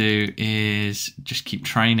need to do is just keep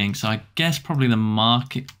training. So I guess probably the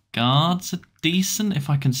market guards are decent if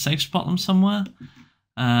I can safe spot them somewhere.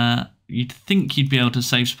 You'd think you'd be able to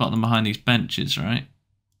safe spot them behind these benches, right?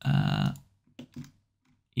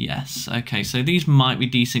 Yes. Okay, so these might be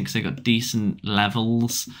decent because they've got decent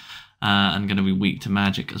levels. And going to be weak to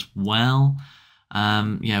magic as well.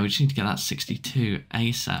 Yeah, we just need to get that 62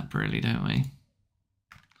 ASAP, really, don't we?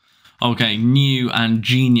 Okay, new and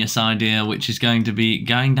genius idea, which is going to be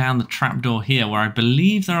going down the trapdoor here, where I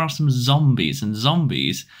believe there are some zombies, and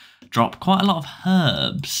zombies drop quite a lot of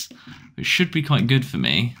herbs, which should be quite good for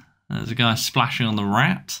me. There's a guy splashing on the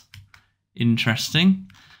rat. Interesting.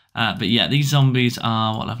 But yeah, these zombies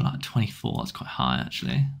are, what level? Like 24, that's quite high,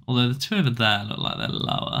 actually. Although the two over there look like they're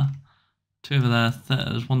lower. Two over there,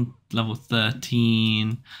 there's one level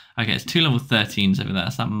 13. Okay, it's two level 13s over there,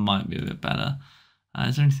 so that might be a bit better.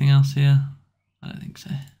 Is there anything else here? I don't think so.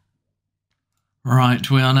 Right,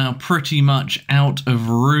 we are now pretty much out of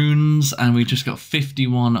runes, and we just got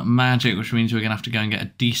 51 magic, which means we're going to have to go and get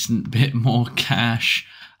a decent bit more cash.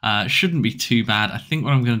 Shouldn't be too bad. I think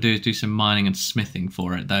what I'm going to do is do some mining and smithing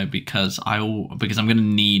for it, though, because I'm going to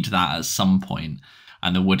need that at some point.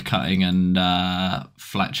 And the wood cutting and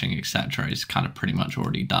fletching, etc. is kind of pretty much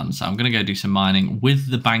already done. So I'm going to go do some mining. With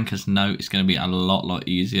the banker's note, it's going to be a lot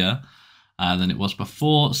easier than it was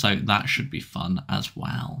before. So that should be fun as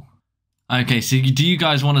well. Okay, so do you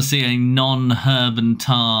guys want to see a non-herb and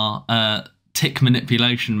tar tick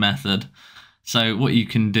manipulation method? So what you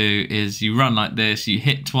can do is you run like this, you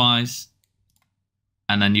hit twice,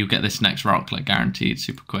 and then you'll get this next rock, like guaranteed,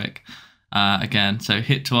 super quick. Again, so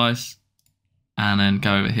hit twice. And then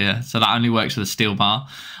go over here. So that only works with a steel bar.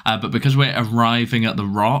 But because we're arriving at the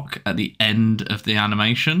rock at the end of the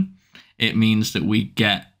animation, it means that we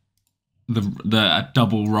get a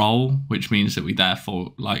double roll, which means that we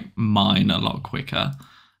therefore like mine a lot quicker.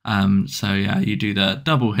 So yeah, you do the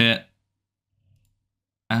double hit.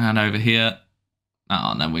 And over here.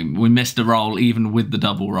 Oh no, we missed a roll even with the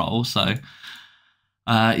double roll. So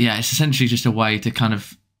yeah, it's essentially just a way to kind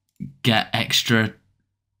of get extra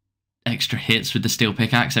hits with the steel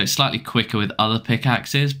pickaxe, so it's slightly quicker with other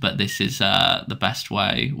pickaxes, but this is the best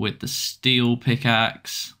way with the steel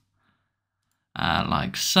pickaxe,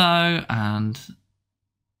 like so, and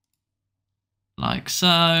like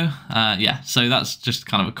so. Yeah, so that's just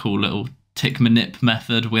kind of a cool little tick manip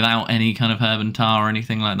method without any kind of herb and tar or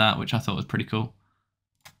anything like that, which I thought was pretty cool.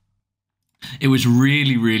 It was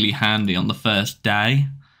really handy on the first day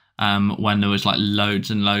when there was like loads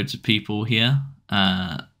and loads of people here.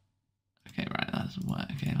 Okay, right, that doesn't work.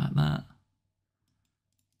 Okay, like that.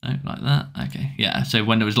 No, like that. Okay, yeah. So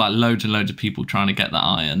when there was like loads and loads of people trying to get the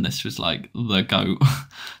iron, this was like the go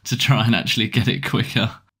to try and actually get it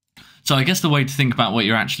quicker. So I guess the way to think about what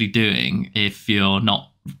you're actually doing, if you're not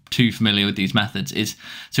too familiar with these methods, is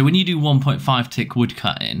so when you do 1.5 tick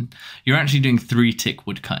woodcutting, you're actually doing 3 tick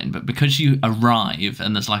woodcutting, but because you arrive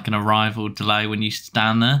and there's like an arrival delay when you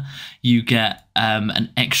stand there, you get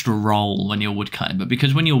an extra roll when you're woodcutting. But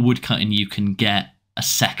because when you're woodcutting, you can get a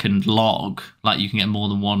second log, like you can get more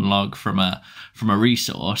than one log from a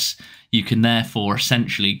resource, you can therefore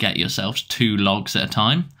essentially get yourselves 2 logs at a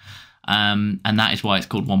time. And that is why it's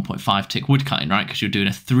called 1.5 tick woodcutting, right? Because you're doing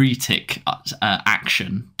a 3 tick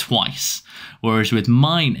action twice. Whereas with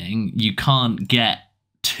mining, you can't get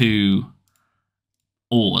 2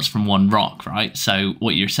 ores from one rock, right? So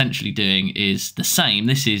what you're essentially doing is the same.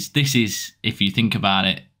 This is if you think about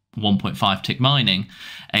it, 1.5 tick mining,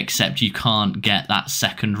 except you can't get that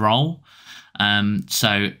second roll.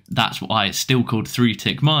 So that's why it's still called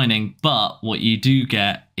 3-tick mining, but what you do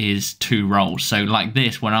get is 2 rolls. So like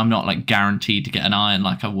this, when I'm not like guaranteed to get an iron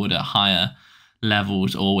like I would at higher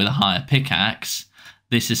levels or with a higher pickaxe,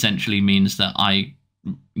 this essentially means that I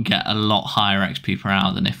get a lot higher XP per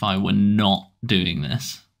hour than if I were not doing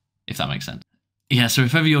this, if that makes sense. Yeah, so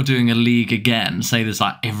if ever you're doing a league again, say there's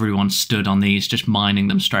like everyone stood on these, just mining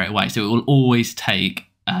them straight away. So it will always take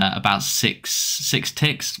about six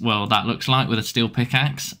ticks, well, that looks like, with a steel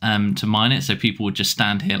pickaxe to mine it. So people would just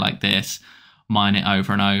stand here like this, mine it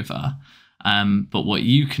over and over. But what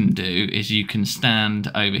you can do is you can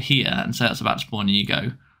stand over here and say that's about to spawn and you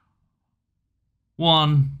go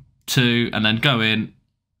 1, 2, and then go in,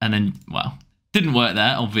 and then, well, didn't work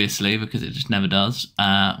there, obviously, because it just never does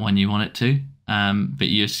when you want it to. But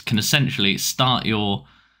you can essentially start your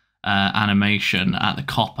animation at the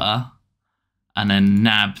copper and then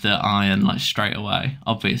nab the iron like straight away.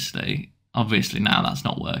 Obviously now that's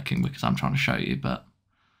not working because I'm trying to show you, but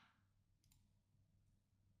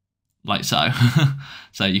like so.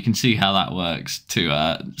 So you can see how that works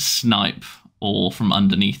to snipe ore from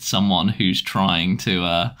underneath someone who's trying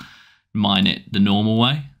to mine it the normal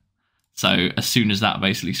way. So as soon as that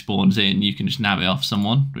basically spawns in, you can just nab it off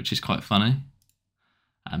someone, which is quite funny.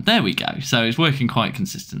 And there we go. So it's working quite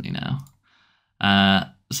consistently now.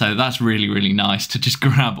 So that's really, really nice to just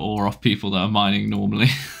grab ore off people that are mining normally.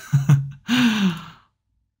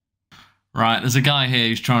 Right, there's a guy here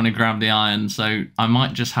who's trying to grab the iron, so I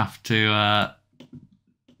might just have to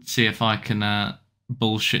see if I can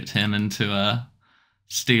bullshit him into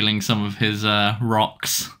stealing some of his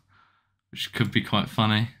rocks, which could be quite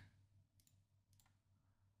funny.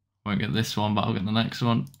 Won't get this one, but I'll get the next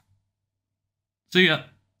one. See ya.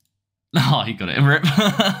 Oh, he got it. Rip.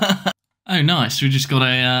 Oh, nice. We just got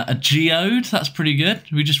a geode. That's pretty good.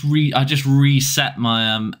 I just reset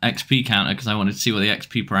my XP counter because I wanted to see what the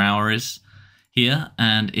XP per hour is here,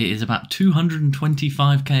 and it is about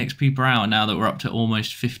 225k XP per hour now that we're up to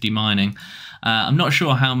almost 50 mining. I'm not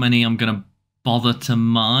sure how many I'm going to bother to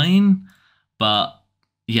mine, but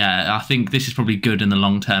yeah, I think this is probably good in the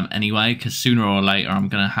long term anyway, because sooner or later I'm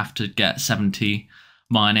going to have to get 70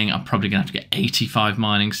 mining. I'm probably going to have to get 85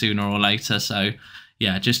 mining sooner or later. So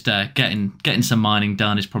yeah, just getting some mining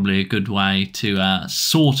done is probably a good way to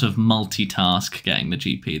sort of multitask getting the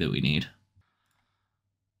GP that we need.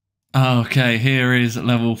 Okay, here is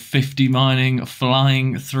level 50 mining,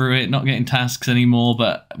 flying through it, not getting tasks anymore,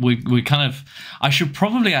 but we kind of... I should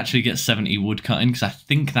probably actually get 70 wood cutting, because I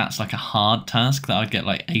think that's like a hard task that I'd get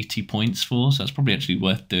like 80 points for, so it's probably actually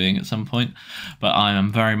worth doing at some point. But I am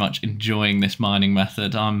very much enjoying this mining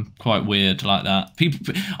method. I'm quite weird like that.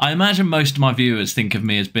 I imagine most of my viewers think of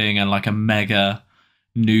me as being like a mega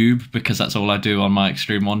noob, because that's all I do on my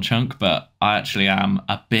extreme Onechunk, but I actually am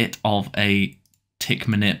a bit of a tick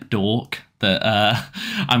manip dork that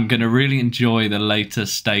I'm going to really enjoy the later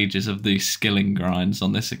stages of the skilling grinds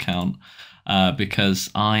on this account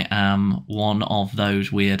because I am one of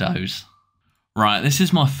those weirdos. Right, this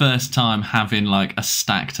is my first time having like a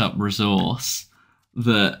stacked up resource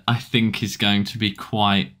that I think is going to be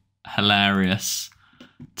quite hilarious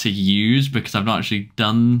to use because I've not actually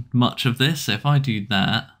done much of this. So if I do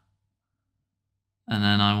that and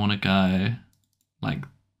then I want to go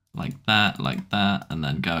like that, and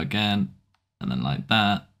then go again, and then like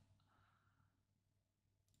that,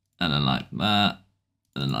 and then like that,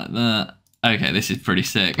 and then like that. Okay, this is pretty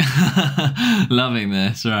sick. Loving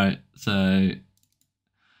this, right? So,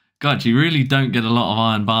 God, you really don't get a lot of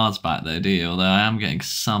iron bars back there, do you? Although I am getting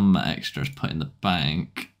some extras put in the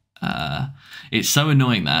bank. It's so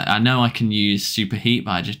annoying that I know I can use superheat,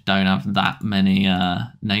 but I just don't have that many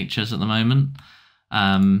natures at the moment.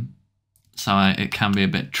 So it can be a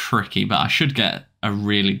bit tricky, but I should get a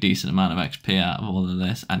really decent amount of XP out of all of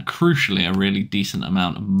this, and crucially a really decent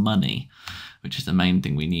amount of money, which is the main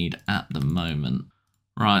thing we need at the moment.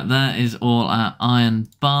 Right, there is all our iron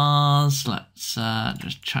bars. Let's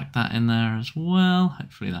just chuck that in there as well.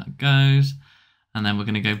 Hopefully that goes. And then we're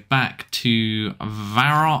going to go back to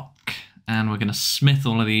Varrock, and we're going to smith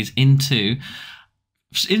all of these into...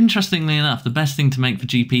 Interestingly enough, the best thing to make for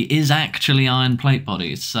GP is actually iron plate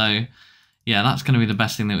bodies, so... yeah, that's going to be the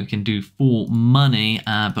best thing that we can do for money,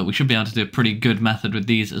 but we should be able to do a pretty good method with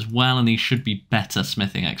these as well, and these should be better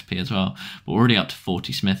smithing XP as well. But we're already up to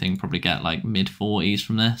 40 smithing, probably get like mid-40s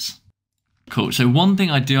from this. Cool, so one thing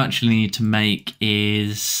I do actually need to make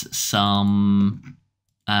is some,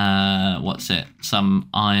 some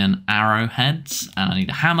iron arrowheads, and I need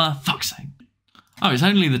a hammer. Fuck's sake. Oh, it's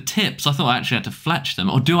only the tips. I thought I actually had to fletch them,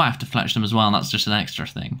 or do I have to fletch them as well, and that's just an extra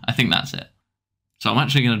thing? I think that's it. So I'm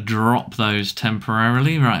actually going to drop those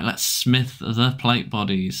temporarily. Right, let's smith the plate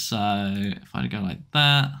bodies. So if I go like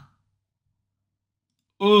that.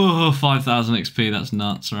 Oh, 5,000 XP, that's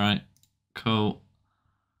nuts, right? Cool.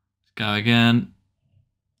 Let's go again.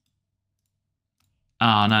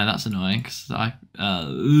 Oh, no, that's annoying, because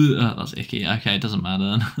that's icky. Okay, it doesn't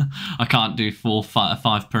matter. I can't do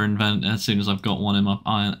 5 per invent as soon as I've got one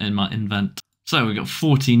in my invent. So we got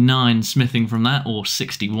 49 smithing from that, or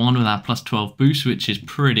 61 with our plus 12 boost, which is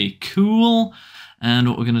pretty cool. And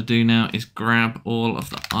what we're going to do now is grab all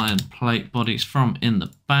of the iron plate bodies from in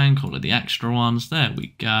the bank, all of the extra ones. There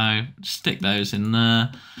we go. Stick those in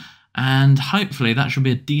there. And hopefully that should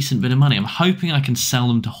be a decent bit of money. I'm hoping I can sell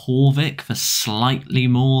them to Horvik for slightly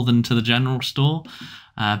more than to the general store.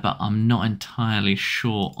 But I'm not entirely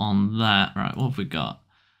sure on that. Right, what have we got?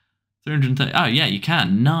 330. Oh, yeah, you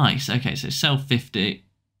can. Nice. Okay, so sell 50.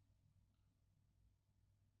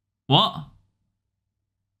 What?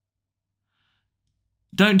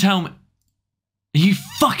 Don't tell me. Are you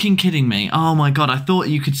fucking kidding me? Oh my god, I thought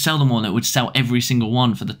you could sell them all and it would sell every single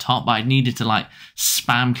one for the top, but I needed to like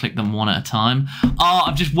spam click them one at a time. Oh,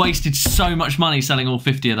 I've just wasted so much money selling all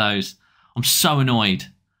 50 of those. I'm so annoyed.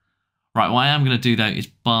 Right, what I am going to do though is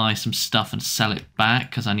buy some stuff and sell it back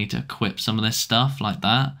because I need to equip some of this stuff like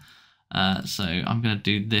that. So I'm going to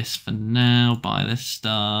do this for now, buy this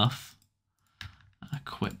stuff,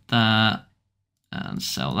 equip that, and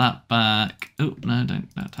sell that back. Oh, no, don't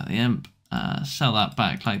take the imp. Sell that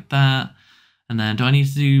back like that. And then do I need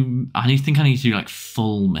to do... I think I need to do like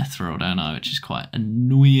full mithril, don't I? Which is quite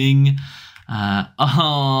annoying.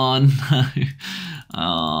 Oh, no.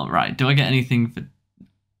 Oh, right. Do I get anything for...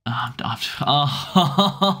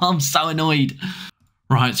 Oh, I'm so annoyed.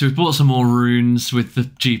 Right, so we've bought some more runes with the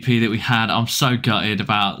GP that we had. I'm so gutted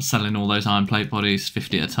about selling all those iron plate bodies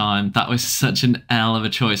 50 at a time. That was such an L of a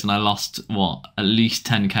choice, and I lost, what, at least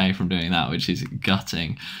 10k from doing that, which is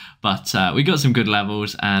gutting. But we got some good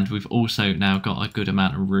levels, and we've also now got a good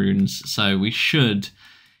amount of runes, so we should,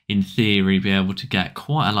 in theory, be able to get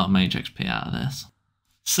quite a lot of mage XP out of this.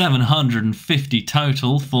 750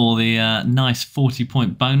 total for the nice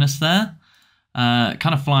 40-point bonus there.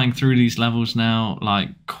 Kind of flying through these levels now, like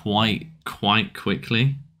quite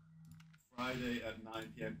quickly. Friday at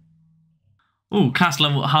 9 PM. Oh, cast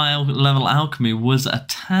level high level alchemy was a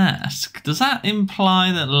task. Does that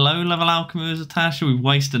imply that low level alchemy was a task? Should we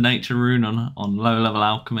waste a nature rune on low level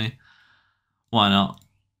alchemy? Why not?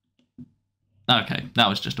 Okay, that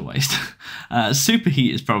was just a waste.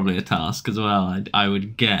 Superheat is probably a task as well, I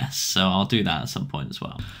would guess, so I'll do that at some point as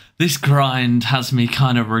well. This grind has me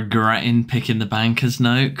kind of regretting picking the banker's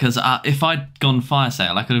note, because if I'd gone fire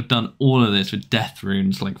sale, I could have done all of this with death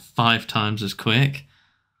runes like 5 times as quick.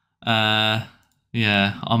 Yeah,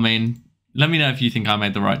 I mean, let me know if you think I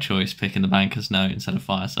made the right choice picking the banker's note instead of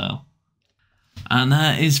fire sale. And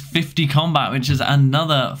that is 50 combat, which is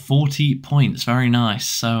another 40 points. Very nice.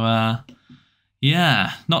 So,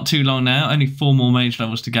 yeah, not too long now. Only 4 more mage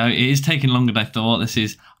levels to go. It is taking longer than I thought. This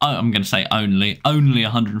is, I'm going to say only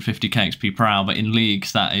 150k XP per hour, but in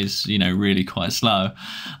leagues that is, you know, really quite slow.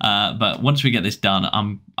 But once we get this done,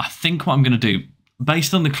 I think what I'm going to do,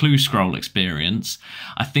 based on the clue scroll experience,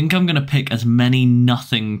 I think I'm going to pick as many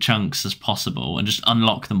nothing chunks as possible and just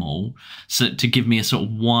unlock them all, so to give me a sort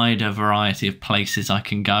of wider variety of places I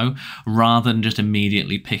can go, rather than just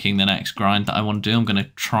immediately picking the next grind that I want to do. I'm going to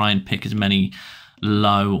try and pick as many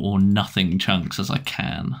low or nothing chunks as I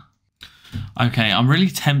can. Okay, I'm really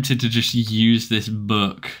tempted to just use this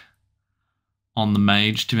book on the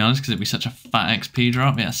mage, to be honest, because it'd be such a fat XP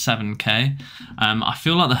drop. Yeah, 7k. I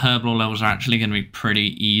feel like the herb lore levels are actually going to be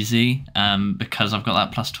pretty easy because I've got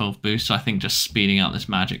that plus 12 boost, so I think just speeding up this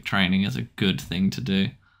magic training is a good thing to do.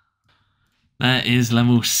 There is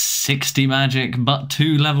level 60 magic, but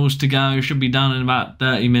 2 levels to go. Should be done in about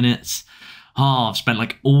 30 minutes. Oh, I've spent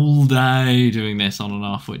like all day doing this on and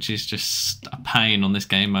off, which is just a pain on this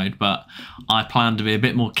game mode, but I plan to be a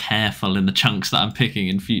bit more careful in the chunks that I'm picking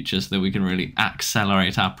in future so that we can really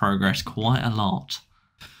accelerate our progress quite a lot.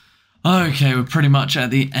 Okay, we're pretty much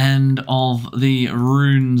at the end of the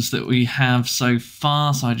runes that we have so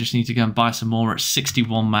far, so I just need to go and buy some more. We're at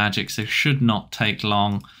 61 magic, so should not take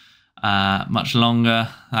long. Much longer.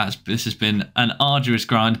 This has been an arduous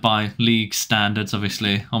grind by league standards.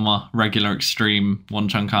 Obviously, on my regular extreme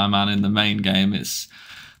Onechunk Ironman in the main game, this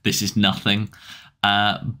is nothing.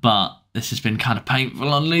 But this has been kind of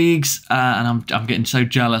painful on leagues, and I'm getting so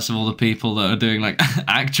jealous of all the people that are doing like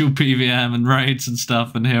actual PVM and raids and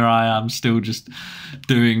stuff, and here I am still just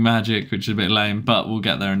doing magic, which is a bit lame, but we'll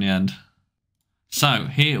get there in the end. So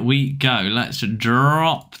here we go. Let's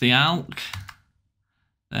drop the alk.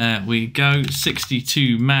 There we go.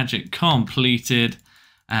 62 magic completed.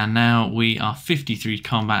 And now we are 53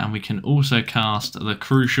 combat, and we can also cast the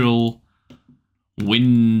crucial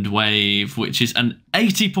Wind Wave, which is an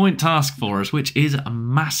 80-point task for us, which is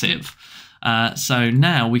massive. So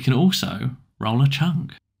now we can also roll a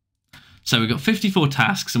chunk. So we've got 54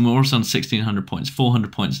 tasks, and we're also on 1,600 points,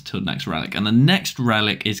 400 points until the next relic. And the next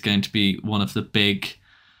relic is going to be one of the big,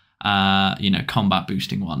 combat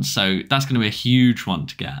boosting ones. So that's going to be a huge one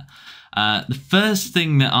to get. The first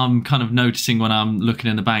thing that I'm kind of noticing when I'm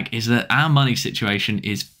looking in the bank is that our money situation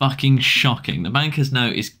is fucking shocking. The banker's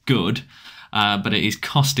note is good, but it is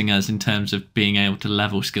costing us in terms of being able to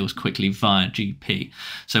level skills quickly via GP.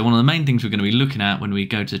 So one of the main things we're going to be looking at when we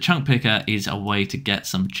go to the chunk picker is a way to get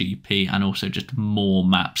some GP and also just more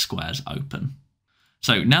map squares open.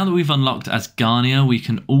 So now that we've unlocked Asgarnia, we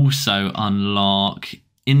can also unlock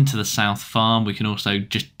into the South Farm. We can also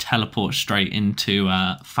just teleport straight into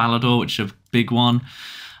Falador, which is a big one.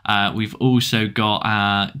 We've also got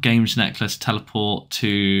our Games Necklace teleport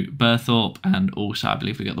to Berthorpe, and also I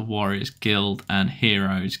believe we got the Warriors Guild and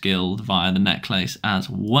Heroes Guild via the necklace as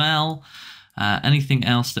well. Anything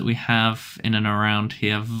else that we have in and around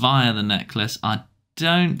here via the necklace? I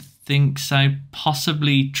don't think so.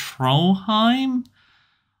 Possibly Trollheim?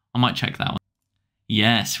 I might check that one.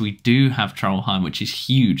 Yes, we do have Trollheim, which is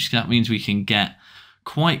huge. That means we can get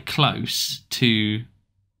quite close to...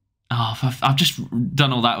 Oh, I've just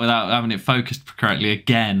done all that without having it focused correctly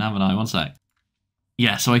again, haven't I? One sec.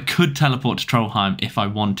 Yeah, so I could teleport to Trollheim if I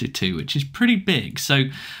wanted to, which is pretty big. So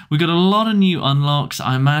we've got a lot of new unlocks.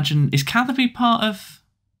 I imagine... Is Catherby part of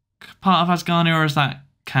Asgarnia, or is that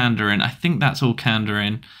Kandarin? I think that's all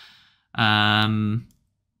Kandarin.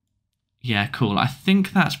 Yeah, cool. I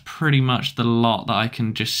think that's pretty much the lot that I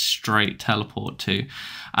can just straight teleport to.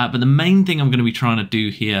 But the main thing I'm going to be trying to do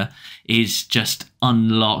here is just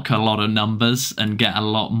unlock a lot of numbers and get a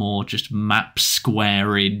lot more just map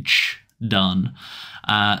squareage done.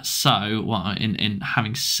 So, well, in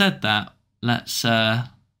having said that, let's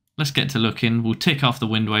get to looking. We'll tick off the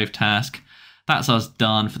Windwave task. That's us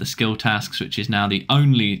done for the skill tasks, which is now the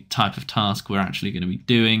only type of task we're actually going to be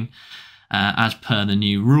doing. As per the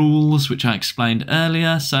new rules, which I explained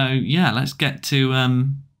earlier. So yeah, let's get to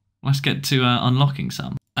unlocking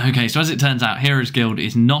some. Okay, so as it turns out, Heroes Guild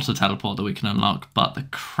is not a teleport that we can unlock, but the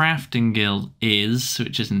Crafting Guild is,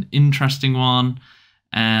 which is an interesting one,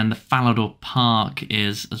 and the Falador Park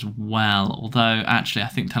is as well. Although actually, I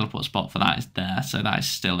think teleport spot for that is there, so that is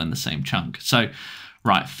still in the same chunk. So.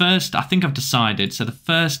 Right, first, I think I've decided. So the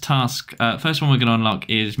first task, first one we're going to unlock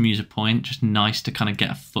is Musa Point. Just nice to kind of get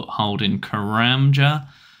a foothold in Karamja.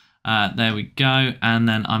 There we go. And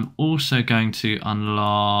then I'm also going to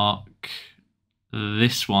unlock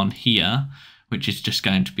this one here, which is just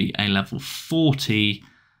going to be a level 40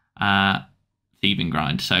 Thieving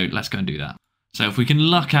Grind. So let's go and do that. So if we can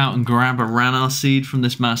luck out and grab a Ranar seed from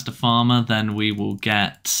this Master Farmer, then we will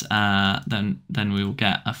get then we will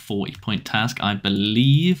get a 40-point task, I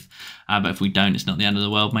believe. But if we don't, it's not the end of the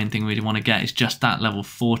world. Main thing we want to get is just that level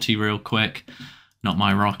 40 real quick. Not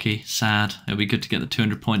my Rocky, sad. It'll be good to get the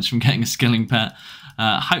 200 points from getting a skilling pet.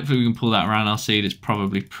 Hopefully we can pull that Ranar seed. It's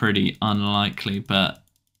probably pretty unlikely, but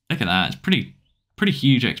look at that. It's pretty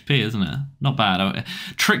huge XP, isn't it? Not bad.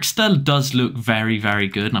 Trickster does look very, very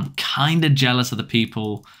good, and I'm kind of jealous of the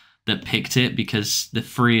people that picked it because the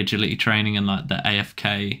free agility training and like the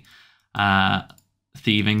AFK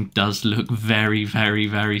thieving does look very, very,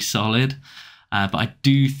 very solid. But I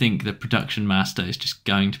do think the Production Master is just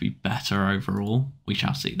going to be better overall. We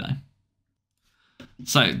shall see though.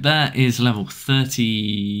 So there is level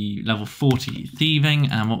 40 thieving,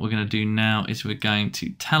 and what we're going to do now is we're going to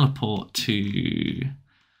teleport to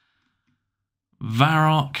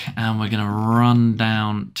Varrock, and we're going to run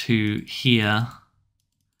down to here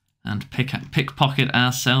and pickpocket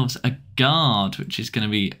ourselves a guard, which is going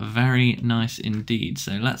to be very nice indeed.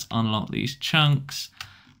 So let's unlock these chunks.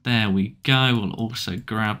 There we go. We'll also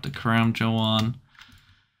grab the Karamja one.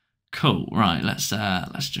 Cool. Right. Let's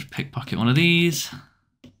just pickpocket one of these.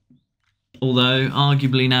 Although,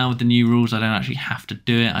 arguably now with the new rules, I don't actually have to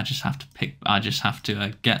do it. I just have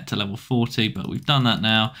to get to level 40, but we've done that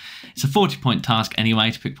now. It's a 40-point task anyway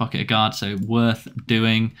to pickpocket a guard, so worth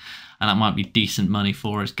doing. And that might be decent money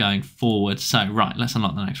for us going forward. So, right, let's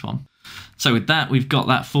unlock the next one. So with that, we've got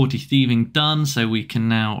that 40 thieving done, so we can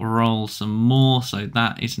now roll some more. So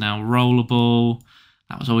that is now rollable.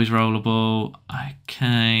 That was always rollable.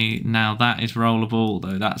 Okay, now that is rollable,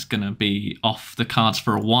 though that's going to be off the cards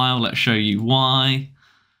for a while. Let's show you why.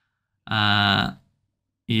 Yeah,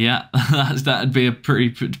 that'd be a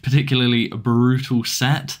particularly brutal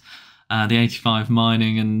set. the 85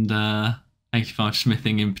 mining and 85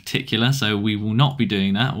 smithing in particular, so we will not be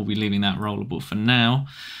doing that. We'll be leaving that rollable for now.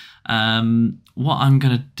 What I'm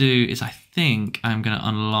going to do is I think I'm going to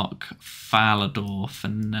unlock Falador for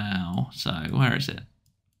now. So where is it?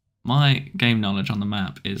 My game knowledge on the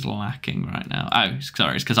map is lacking right now. Oh,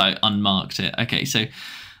 sorry, it's because I unmarked it. Okay, so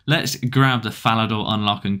let's grab the Falador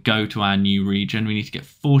unlock and go to our new region. We need to get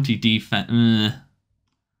 40 defense.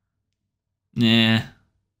 Yeah.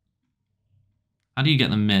 How do you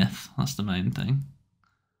get the myth? That's the main thing.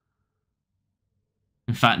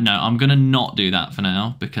 In fact, no, I'm going to not do that for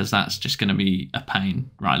now because that's just going to be a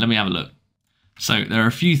pain. Right, let me have a look. So there are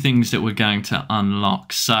a few things that we're going to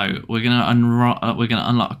unlock. So we're going to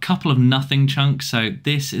unlock a couple of nothing chunks. So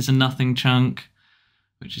this is a nothing chunk,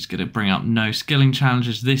 which is going to bring up no skilling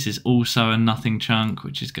challenges. This is also a nothing chunk,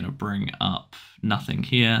 which is going to bring up nothing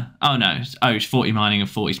here. Oh no, it's 40 mining and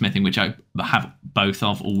 40 smithing, which I have both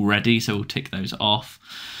of already, so we'll tick those off.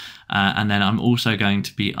 And then I'm also going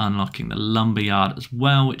to be unlocking the lumberyard as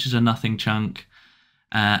well, which is a nothing chunk.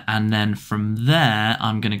 And then from there,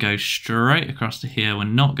 I'm going to go straight across to here. We're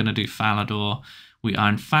not going to do Falador. We are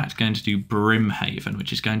in fact going to do Brimhaven,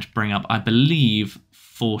 which is going to bring up, I believe,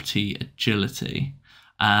 40 agility.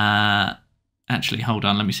 Actually, hold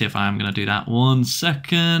on. Let me see if I am going to do that. 1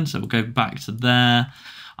 second. So we'll go back to there.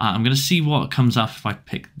 I'm going to see what comes up if I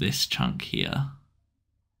pick this chunk here.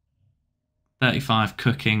 35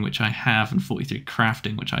 cooking, which I have, and 43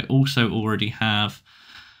 crafting, which I also already have.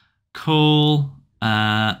 Cool.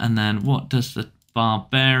 And then what does the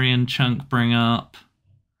barbarian chunk bring up?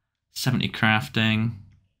 70 crafting.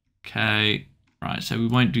 Okay. Right, so we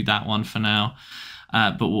won't do that one for now.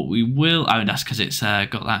 But what we will... Oh, that's because it's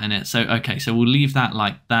got that in it. So, okay, so we'll leave that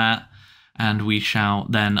like that. And we shall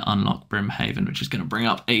then unlock Brimhaven, which is going to bring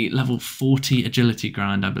up a level 40 agility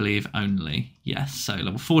grind, I believe, only. Yes, so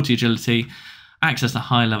level 40 agility. Access to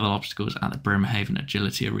high-level obstacles at the Brimhaven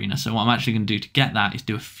agility arena. So what I'm actually going to do to get that is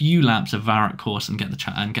do a few laps of Varrock course and get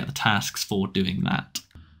the tasks for doing that.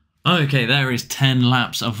 Okay, there is 10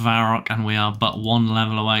 laps of Varrock, and we are but 1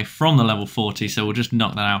 level away from the level 40, so we'll just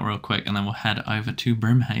knock that out real quick, and then we'll head over to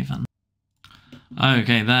Brimhaven.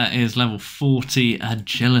 Okay, that is level 40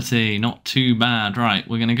 agility. Not too bad. Right,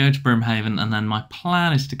 we're going to go to Brimhaven, and then my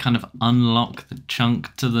plan is to kind of unlock the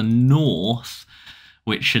chunk to the north,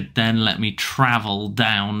 which should then let me travel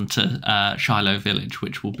down to Shiloh Village,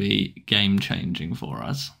 which will be game-changing for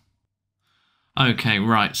us. Okay,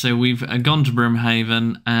 right, so we've gone to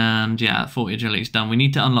Brimhaven, and yeah, 40 agility is done. We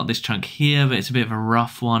need to unlock this chunk here, but it's a bit of a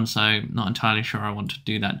rough one, so not entirely sure I want to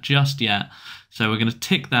do that just yet. So we're going to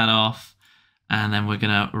tick that off, and then we're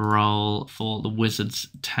going to roll for the Wizard's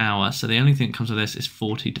Tower. So the only thing that comes with this is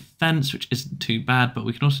 40 defense, which isn't too bad, but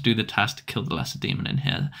we can also do the task to kill the Lesser Demon in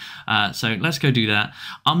here. So let's go do that.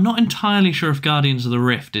 I'm not entirely sure if Guardians of the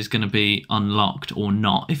Rift is going to be unlocked or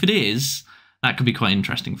not. If it is, that could be quite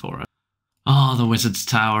interesting for us. Oh, the Wizard's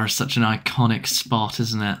Tower is such an iconic spot,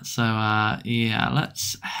 isn't it? So, yeah,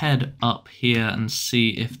 let's head up here and see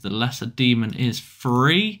if the Lesser Demon is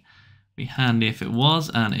free. Be handy if it was,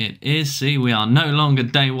 and it is. See, we are no longer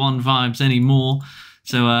day 1 vibes anymore.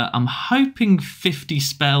 So I'm hoping 50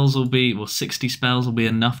 spells will be, well, 60 spells will be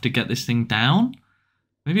enough to get this thing down.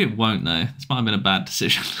 Maybe it won't, though. This might have been a bad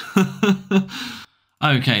decision.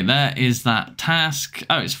 Okay, there is that task.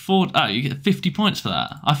 Oh, it's 4. Oh, you get 50 points for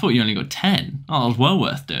that. I thought you only got 10. Oh, that was well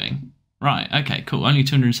worth doing. Right, okay, cool. Only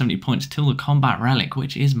 270 points till the combat relic,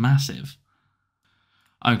 which is massive.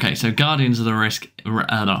 Okay, so Guardians of the Rift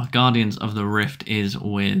is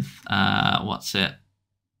with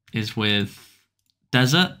is with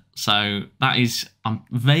Desert. So that is, I'm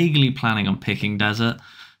vaguely planning on picking Desert.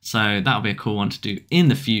 So that'll be a cool one to do in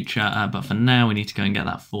the future. But for now, we need to go and get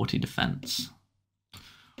that 40 defense.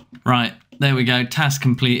 Right, there we go. Task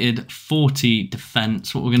completed, 40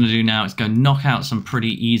 defense. What we're going to do now is go knock out some pretty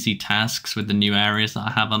easy tasks with the new areas that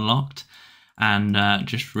I have unlocked. And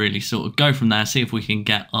just really sort of go from there, see if we can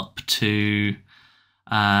get up to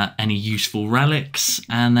any useful relics.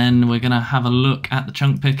 And then we're going to have a look at the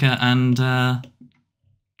chunk picker and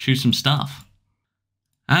choose some stuff.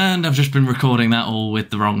 And I've just been recording that all with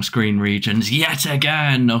the wrong screen regions yet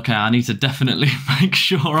again. Okay, I need to definitely make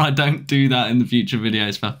sure I don't do that in the future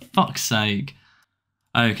videos, for fuck's sake.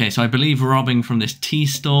 Okay, so I believe robbing from this tea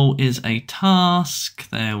stall is a task.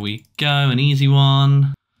 There we go, an easy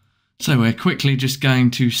one. So we're quickly just going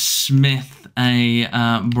to smith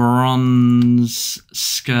a bronze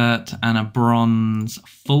skirt and a bronze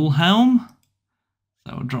full helm.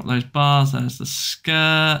 So we'll drop those bars. There's the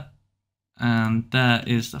skirt. And there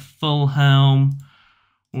is the full helm.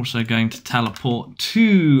 Also going to teleport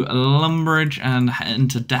to Lumbridge and head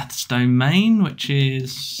into Death's Domain, which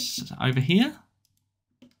is over here.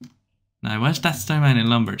 No, where's Death's Domain in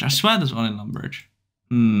Lumbridge? I swear there's one in Lumbridge.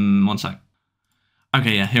 One sec.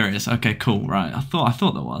 Okay, yeah, here it is. Okay, cool. Right, I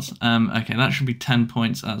thought there was. Okay, that should be 10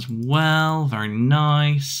 points as well. Very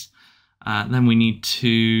nice. Then we need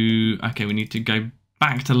to. Okay, we need to go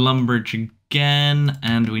back to Lumbridge again,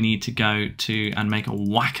 and we need to go to and make a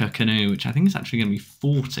whacker canoe, which I think is actually going to be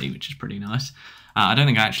 40, which is pretty nice. I don't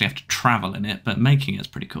think I actually have to travel in it, but making it's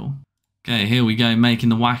pretty cool. Okay, here we go, making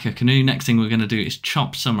the whacker canoe. Next thing we're going to do is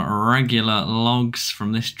chop some regular logs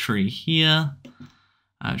from this tree here.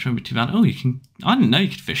 Which won't be too bad. Oh, you can. I didn't know you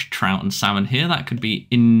could fish trout and salmon here. That could be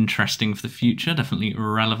interesting for the future. Definitely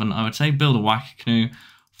relevant, I would say. Build a whacker canoe.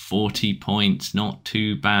 40 points, not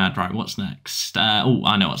too bad. Right, what's next? Oh,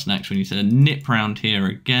 I know what's next. We need to nip round here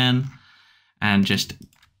again and just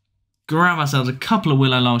grab ourselves a couple of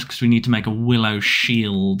willow logs because we need to make a willow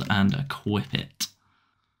shield and equip it.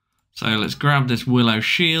 So let's grab this willow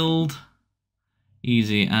shield,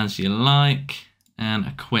 easy as you like, and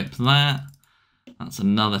equip that. That's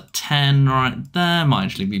another 10 right there. Might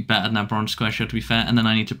actually be better than that bronze square shield, to be fair. And then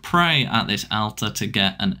I need to pray at this altar to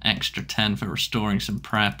get an extra 10 for restoring some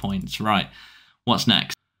prayer points. Right, what's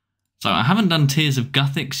next? So I haven't done Tears of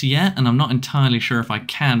Guthix yet, and I'm not entirely sure if I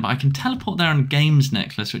can, but I can teleport there on Games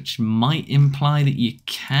Necklace, which might imply that you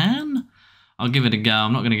can. I'll give it a go.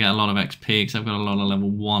 I'm not going to get a lot of XP because I've got a lot of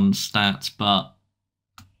level 1 stats, but...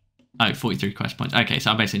 Oh, 43 quest points. Okay,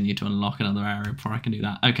 so I basically need to unlock another area before I can do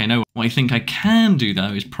that. Okay, no. What I think I can do,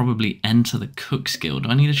 though, is probably enter the Cook's Guild. Do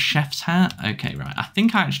I need a chef's hat? Okay, right. I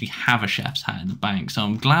think I actually have a chef's hat in the bank, so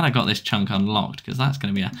I'm glad I got this chunk unlocked, because that's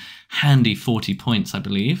going to be a handy 40 points, I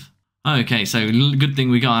believe. Okay, so good thing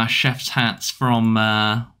we got our chef's hats from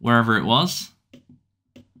wherever it was.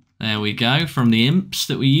 There we go, from the imps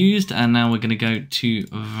that we used, and now we're going to go to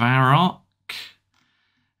Varrock.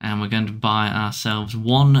 And we're going to buy ourselves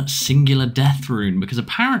one singular death rune, because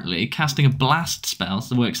apparently casting a blast spell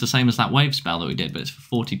works the same as that wave spell that we did, but it's for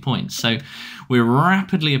 40 points. So we're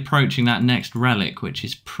rapidly approaching that next relic, which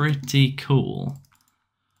is pretty cool.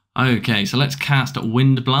 Okay, so let's cast a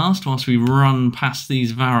Wind Blast whilst we run past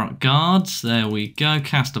these Varrock guards. There we go,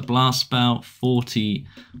 cast a blast spell, 40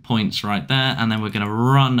 points right there. And then we're going to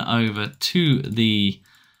run over to the...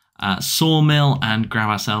 sawmill and grab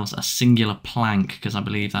ourselves a singular plank, because I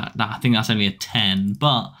believe that I think that's only a 10,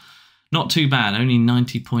 but not too bad, only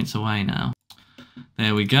 90 points away now.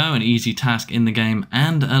 There we go, an easy task in the game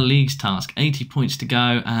and a league's task. 80 points to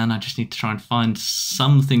go, and I just need to try and find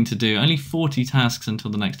something to do. Only 40 tasks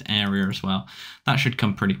until the next area as well. That should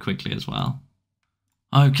come pretty quickly as well.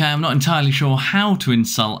 Okay, I'm not entirely sure how to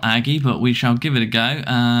insult Aggie, but we shall give it a go.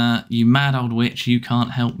 You mad old witch, you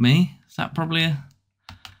can't help me. Is that probably a...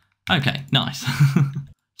 Okay, nice.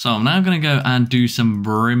 So I'm now going to go and do some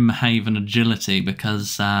Brimhaven agility,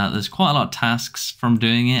 because there's quite a lot of tasks from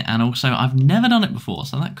doing it, and also I've never done it before,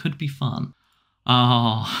 so that could be fun.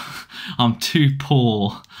 Oh, I'm too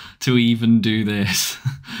poor to even do this.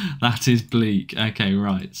 That is bleak. Okay,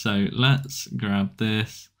 right, so let's grab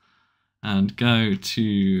this and go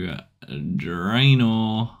to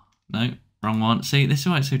Draenor. No, wrong one. See, this is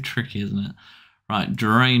why it's so tricky, isn't it? Right,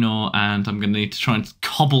 Draenor, and I'm going to need to try and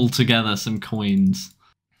cobble together some coins.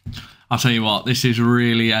 I'll tell you what, this is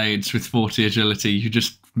really aids with 40 agility. You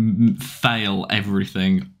just fail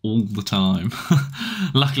everything all the time.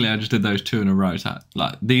 Luckily, I just did those 2 in a row. So,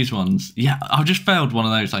 like, these ones, yeah, I just failed one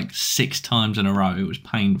of those like 6 times in a row. It was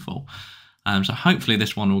painful. So hopefully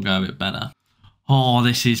this one will go a bit better. Oh,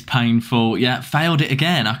 this is painful. Yeah, failed it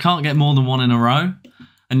again. I can't get more than 1 in a row.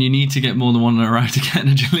 And you need to get more than 1 in a row to get an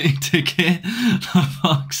agility ticket. For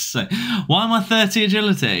fuck's sake. Why am I 30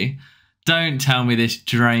 agility? Don't tell me this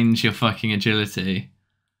drains your fucking agility.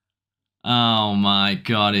 Oh my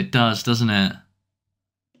god, it does, doesn't it?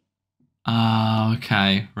 Oh,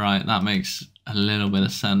 okay. Right, that makes a little bit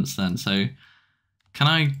of sense then. So, can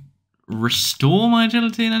I restore my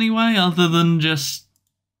agility in any way other than just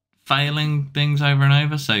failing things over and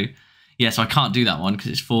over? So... yeah, so I can't do that one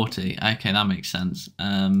because it's 40. Okay, that makes sense.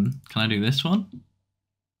 Can I do this one?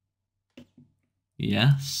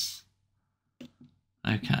 Yes.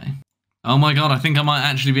 Okay. Oh my god, I think I might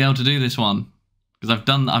actually be able to do this one, because I've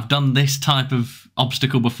done this type of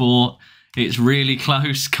obstacle before. It's really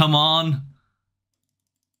close. Come on.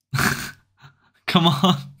 Come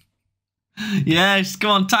on. Yes,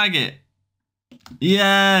 come on, tag it.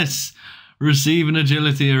 Yes. Receive an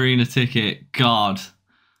agility arena ticket. God.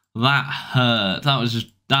 That hurt.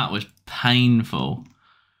 That was painful.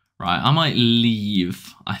 Right, I might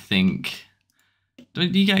leave, I think. Do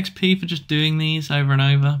you get XP for just doing these over and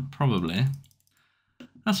over? Probably.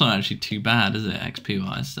 That's not actually too bad, is it,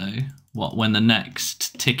 XP-wise? So, what, when the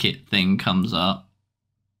next ticket thing comes up?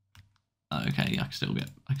 Okay, I can still get...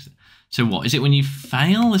 So what, is it when you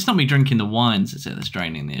fail? It's not me drinking the wines, is it, that's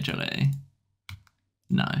draining the agility?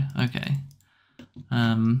 No, okay.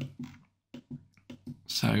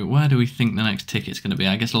 So where do we think the next ticket's going to be?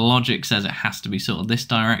 I guess logic says it has to be sort of this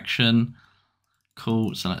direction.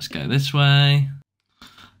 Cool, so let's go this way.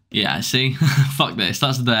 Yeah, see? Fuck this,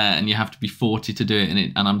 that's there, and you have to be 40 to do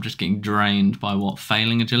it, and I'm just getting drained by what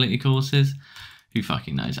failing agility courses? Who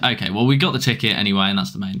fucking knows? Okay, well, we got the ticket anyway, and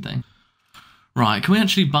that's the main thing. Right, can we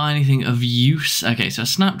actually buy anything of use? Okay, so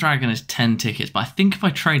Snapdragon is 10 tickets, but I think if I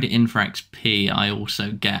trade it in for XP, I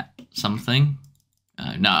also get something.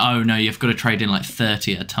 Oh no, you've got to trade in like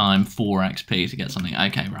 30 at a time for XP to get something.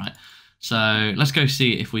 Okay, right. So let's go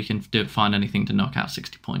see if we can find anything to knock out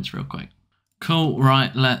 60 points real quick. Cool,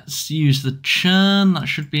 right, let's use the churn. That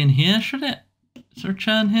should be in here, should it? Is there a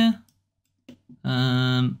churn here?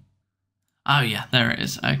 Oh yeah, there it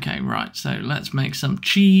is. Okay, right, so let's make some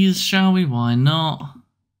cheese, shall we? Why not?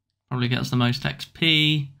 Probably gets the most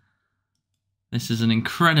XP. This is an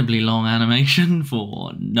incredibly long animation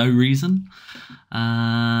for no reason.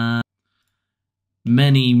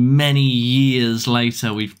 Many years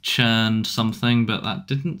later, we've churned something, but that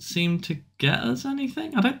didn't seem to get us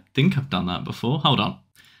anything. I don't think I've done that before. Hold on.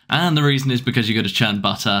 And the reason is because you got to churn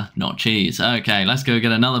butter, not cheese. Okay, let's go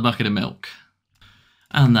get another bucket of milk.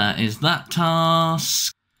 And that is that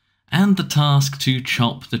task. And the task to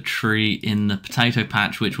chop the tree in the potato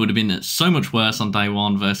patch, which would have been so much worse on day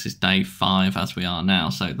 1 versus day 5 as we are now.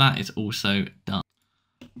 So that is also done.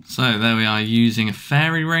 So there we are, using a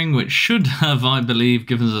fairy ring, which should have, I believe,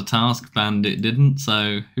 given us a task, and it didn't,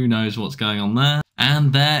 so who knows what's going on there.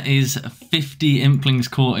 And there is 50 Implings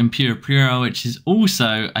caught in Pura, which is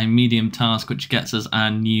also a medium task, which gets us our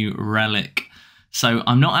new relic. So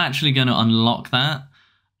I'm not actually going to unlock that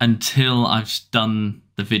until I've done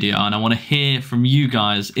the video, and I want to hear from you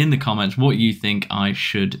guys in the comments what you think I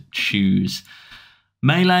should choose.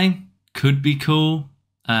 Melee could be cool.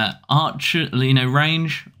 Archer,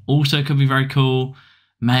 range also could be very cool.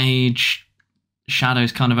 Mage,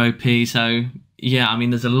 Shadow's kind of OP. So yeah, I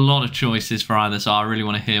mean, there's a lot of choices for either. So I really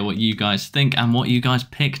want to hear what you guys think and what you guys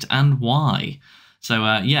picked and why. So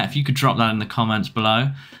yeah, if you could drop that in the comments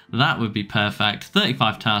below, that would be perfect.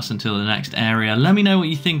 35 tasks until the next area. Let me know what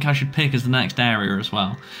you think I should pick as the next area as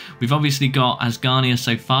well. We've obviously got Asgarnia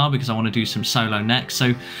so far because I want to do some solo next.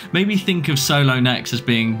 So maybe think of solo next as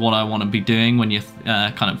being what I want to be doing when you're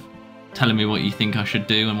kind of telling me what you think I should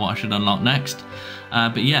do and what I should unlock next.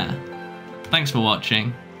 But yeah, thanks for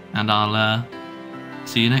watching, and I'll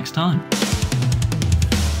see you next time.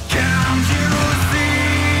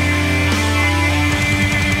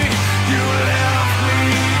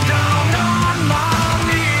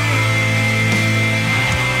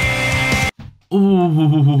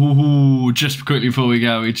 Ooh, just quickly before we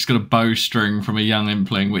go, we just got a bowstring from a young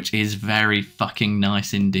Impling, which is very fucking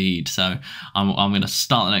nice indeed. So I'm going to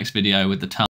start the next video with the